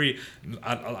 2, and 3,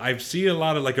 I see a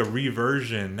lot of like a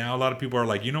reversion. Now a lot of people are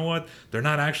like, you know what? They're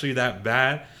not actually that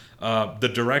bad. The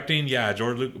directing,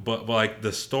 George Lucas, but like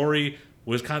the story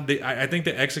was kind of. I think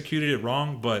they executed it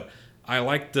wrong, but I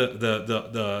like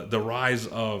the rise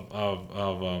of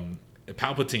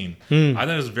Palpatine. I think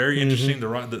it was very interesting.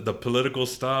 The political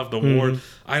stuff, the war.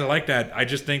 I like that. I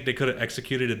just think they could have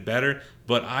executed it better.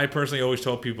 But I personally always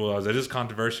tell people it is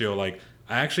controversial. Like,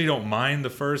 I actually don't mind the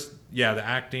first, the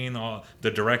acting,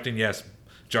 the directing, yes,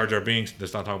 Jar Jar Binks,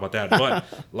 let's not talk about that. But,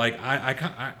 like, I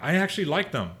actually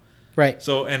like them. Right.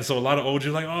 So a lot of OGs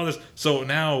like, oh, this. So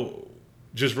now,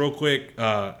 just real quick,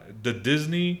 the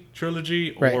Disney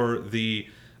trilogy or the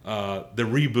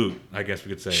reboot, I guess we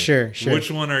could say. Sure.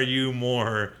 Which one are you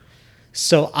more...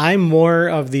 So I'm more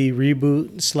of the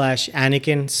reboot /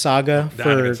 Anakin saga.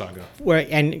 Anakin saga.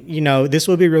 And, this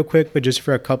will be real quick, but just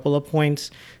for a couple of points.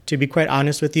 To be quite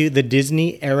honest with you, the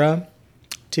Disney era,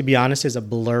 to be honest, is a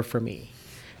blur for me.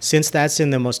 Since that's in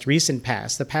the most recent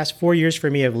past, the past 4 years for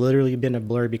me have literally been a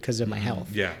blur because of my health.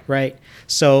 Yeah. Right?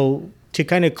 So to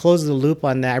kind of close the loop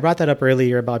on that, I brought that up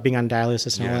earlier about being on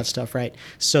dialysis and all that stuff, right?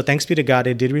 So thanks be to God,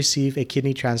 I did receive a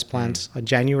kidney transplant on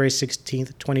January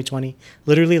 16th, 2020,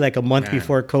 literally like a month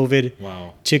before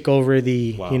COVID took over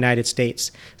the United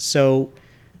States. So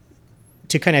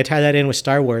to kind of tie that in with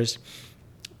Star Wars,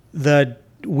 the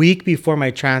week before my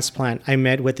transplant, I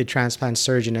met with the transplant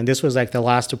surgeon, and this was like the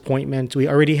last appointment. We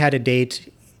already had a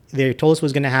date. They told us it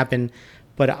was going to happen,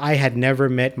 but I had never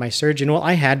met my surgeon. Well,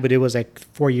 I had, but it was like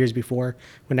 4 years before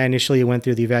when I initially went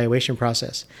through the evaluation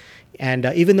process. And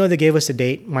even though they gave us a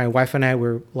date, my wife and I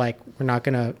were like, we're not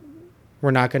gonna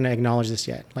acknowledge this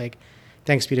yet. Like,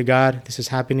 thanks be to God, this is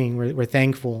happening. We're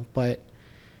thankful, but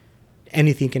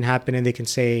anything can happen, and they can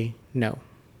say no,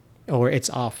 or it's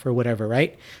off, or whatever,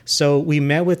 right? So we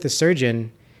met with the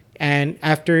surgeon, and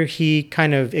after he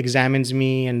kind of examines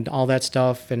me and all that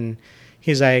stuff, and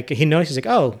he noticed, he's like,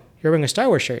 oh, you're wearing a Star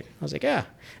Wars shirt. I was like, yeah.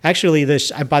 Actually,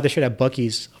 I bought the shirt at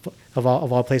Buc-ee's, of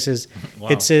all places. Wow.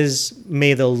 It says,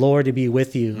 may the Lord be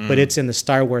with you, but it's in the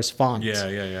Star Wars font.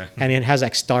 Yeah. And it has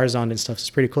like stars on it and stuff.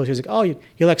 It's pretty cool. He was like, oh, you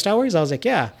like Star Wars? I was like,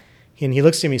 yeah. And he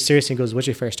looks at me seriously and goes, what's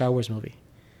your favorite Star Wars movie?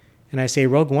 And I say,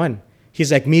 Rogue One.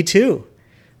 He's like, me too.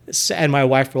 And my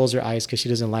wife rolls her eyes because she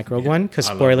doesn't like Rogue One. Because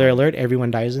spoiler alert,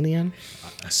 everyone dies in the end.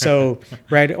 So,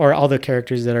 right, or all the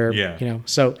characters that are,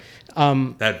 So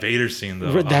That Vader scene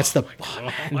though. That's oh the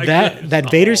my that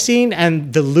goodness. Vader Oh. scene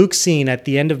and the Luke scene at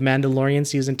the end of Mandalorian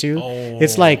season 2.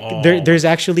 It's like Oh. there's a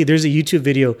YouTube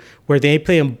video where they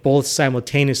play them both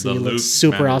simultaneously. The It looks Luke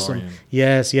super awesome. Mandalorian.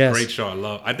 Yes, yes. Great show. I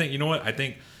love. I think you know what? I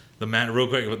think real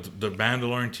quick the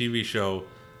Mandalorian TV show.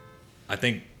 I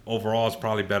think overall is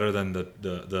probably better than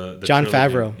the John trilogy.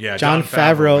 Favreau. Yeah, John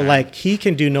Favreau, man. like he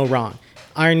can do no wrong.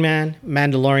 Iron Man,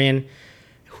 Mandalorian.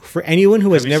 For anyone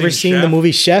who has Have you never seen seen the Chef?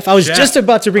 movie Chef, I was Chef. just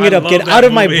about to bring I it up. love Get that out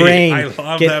of my movie. brain. I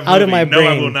love Get that out of movie. my No, I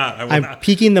brain. will not. I will I'm not.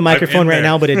 peeking the I'm microphone in right there.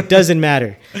 now, but it doesn't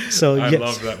matter. So I yes.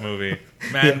 love that movie,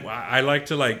 man. I like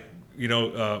to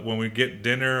when we get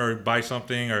dinner or buy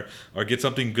something or get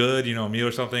something good, a meal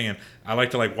or something, and I like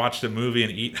to watch the movie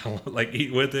and eat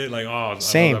eat with it. I love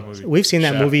Same. that movie. We've seen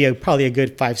that Chef. movie probably a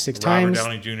good 5-6 Robert times.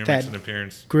 Downey Jr. That makes an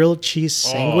appearance. grilled cheese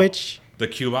sandwich. The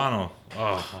Cubano.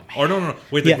 Oh, or no.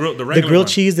 Wait, Yeah, the the regular grilled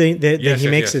one. cheese that Yes, he yes,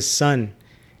 makes yes. his son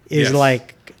is Yes.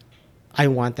 like, I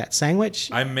want that sandwich.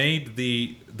 I made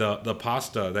the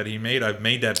pasta that he made. I've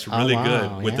made that's really wow,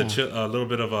 good with yeah. a little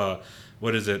bit of a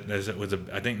what is it? Was it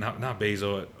I think not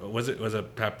basil. Was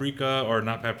it paprika or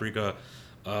not paprika?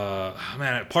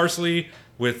 Parsley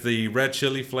with the red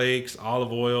chili flakes,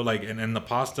 olive oil, and the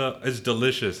pasta is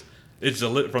delicious. It's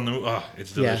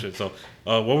it's delicious. So,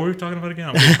 what were we talking about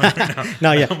again?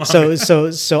 No, yeah.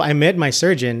 So I met my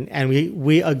surgeon and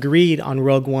we agreed on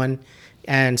Rogue One,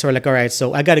 and so we're like, all right.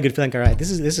 So I got a good feeling. All right, this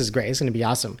is great. It's gonna be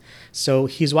awesome. So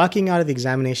he's walking out of the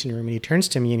examination room and he turns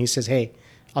to me and he says, "Hey,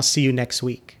 I'll see you next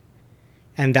week."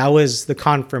 And that was the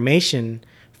confirmation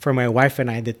for my wife and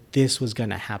I that this was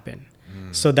gonna happen.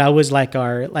 So that was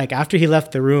after he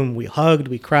left the room, we hugged,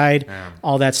 we cried, Yeah.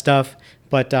 all that stuff.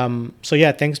 But so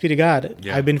yeah, thanks be to God.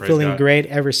 Yeah, I've been praise feeling God. great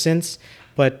ever since.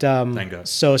 But Thank God.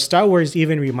 so Star Wars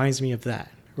even reminds me of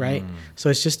that, right? So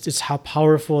it's how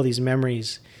powerful these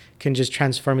memories can just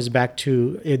transform us back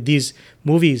to these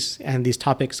movies, and these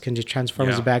topics can just transform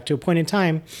us Yeah. back to a point in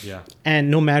time. Yeah. And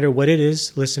no matter what it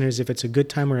is, listeners, if it's a good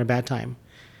time or a bad time,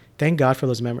 thank God for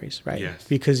those memories, right? Yes.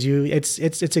 Because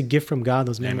it's a gift from God,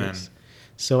 those Amen. memories.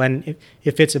 So, and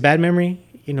if it's a bad memory,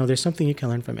 there's something you can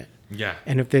learn from it. Yeah.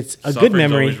 And if it's a good Suffering's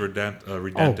memory, always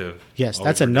redemptive. yes, Always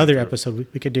that's another redemptive. episode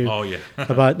we could do. Oh, yeah.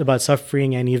 about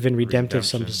suffering and even redemptive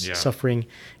Redemption, yeah. suffering.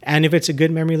 And if it's a good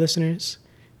memory, listeners,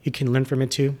 you can learn from it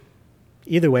too.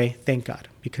 Either way, thank God,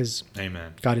 because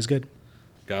Amen. God is good.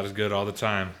 God is good all the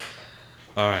time.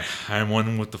 All right, I am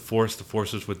one with the Force. The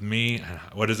Force is with me.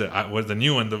 What is it? What is the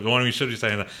new one? The one we should be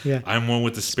saying. Yeah. I'm one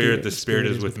with the Spirit. The Spirit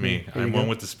is with me. There you I'm go. one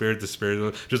with the Spirit. The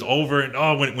Spirit is just over and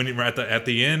when you're at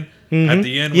the end. At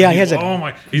the end, Yeah, when he has a- oh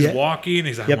my, he's yeah. walking.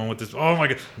 He's like, Yep. I'm one with this. Oh my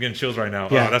God, I'm getting chills right now.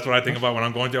 Yeah. That's what I think about when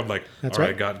I'm going through. I'm like, That's all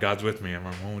right, right. God's with me. I'm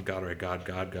one with God. Right,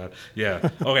 God. Yeah.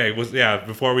 Okay.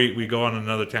 Before we go on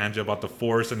another tangent about the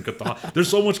Force and there's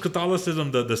so much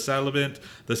Catholicism. The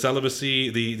celibacy.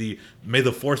 The may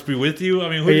the Force be with you. I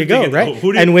mean, who There did you go, get, right?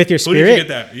 who did- And with your who did you spirit, get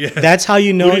that? Yeah. that's how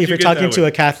you know Who did if you you're get talking that to with?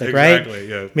 a Catholic, Exactly, right?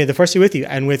 yeah. May the Force be with you,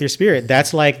 and with your spirit.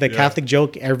 That's like the Yeah. Catholic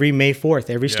joke every May 4th,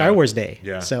 every Star Wars Day.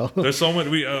 Yeah. So there's so much.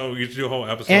 We could do a whole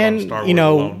episode on and Star Wars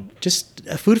alone. just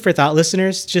food for thought,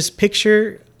 listeners. Just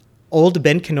picture old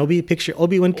Ben Kenobi, picture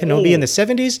Obi-Wan Kenobi Oh. in the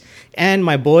 70s, and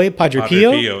my boy Padre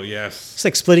Pio. Yes. It's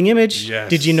like splitting image. Yes.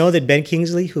 Did you know that Ben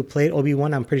Kingsley, who played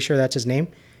Obi-Wan, I'm pretty sure that's his name,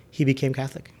 he became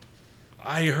Catholic.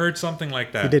 I heard something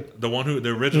like that. He did. The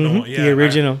original one. Yeah, The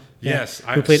original. yes.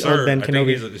 Who played Sir, old Ben I think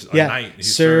Kenobi. he's a knight.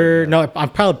 He's Sir. yeah. No, I'm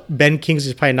probably Ben Kingsley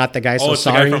is probably not the guy. So Oh, it's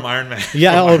sorry. the guy from Iron Man.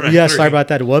 Yeah. From Oh, Iron Man yeah. 3. Sorry about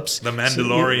that. Whoops. The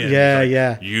Mandalorian. Yeah, He's like,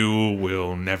 yeah. You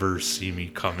will never see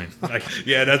me coming. Like,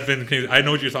 yeah, that's been. I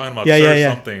know what you're talking about. Yeah, Sir yeah,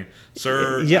 yeah. something.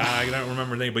 Sir. Yeah. I don't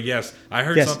remember the name, but yes, I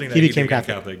heard Yes, something that he he became became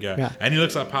Catholic. Yeah. Yeah. And he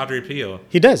looks like Padre Pio.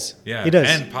 He does. Yeah, He does.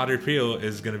 And Padre Pio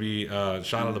is going to be Shia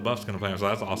LaBeouf's going to play him, so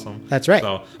that's awesome. That's right.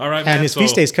 So, all right, And man. his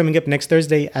feast day is coming up next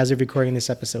Thursday as of recording this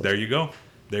episode. There you go.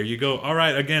 There you go. All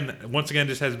right. Once again,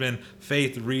 this has been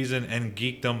Faith, Reason, and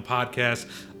Geekdom podcast.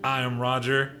 I am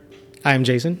Roger. I'm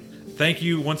Jason. Thank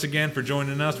you once again for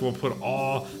joining us. We'll put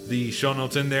all the show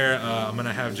notes in there. I'm going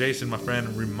to have Jason, my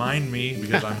friend, remind me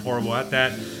because I'm horrible at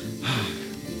that.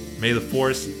 May the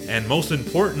Force and most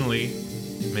importantly,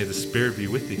 may the Spirit be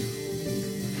with you.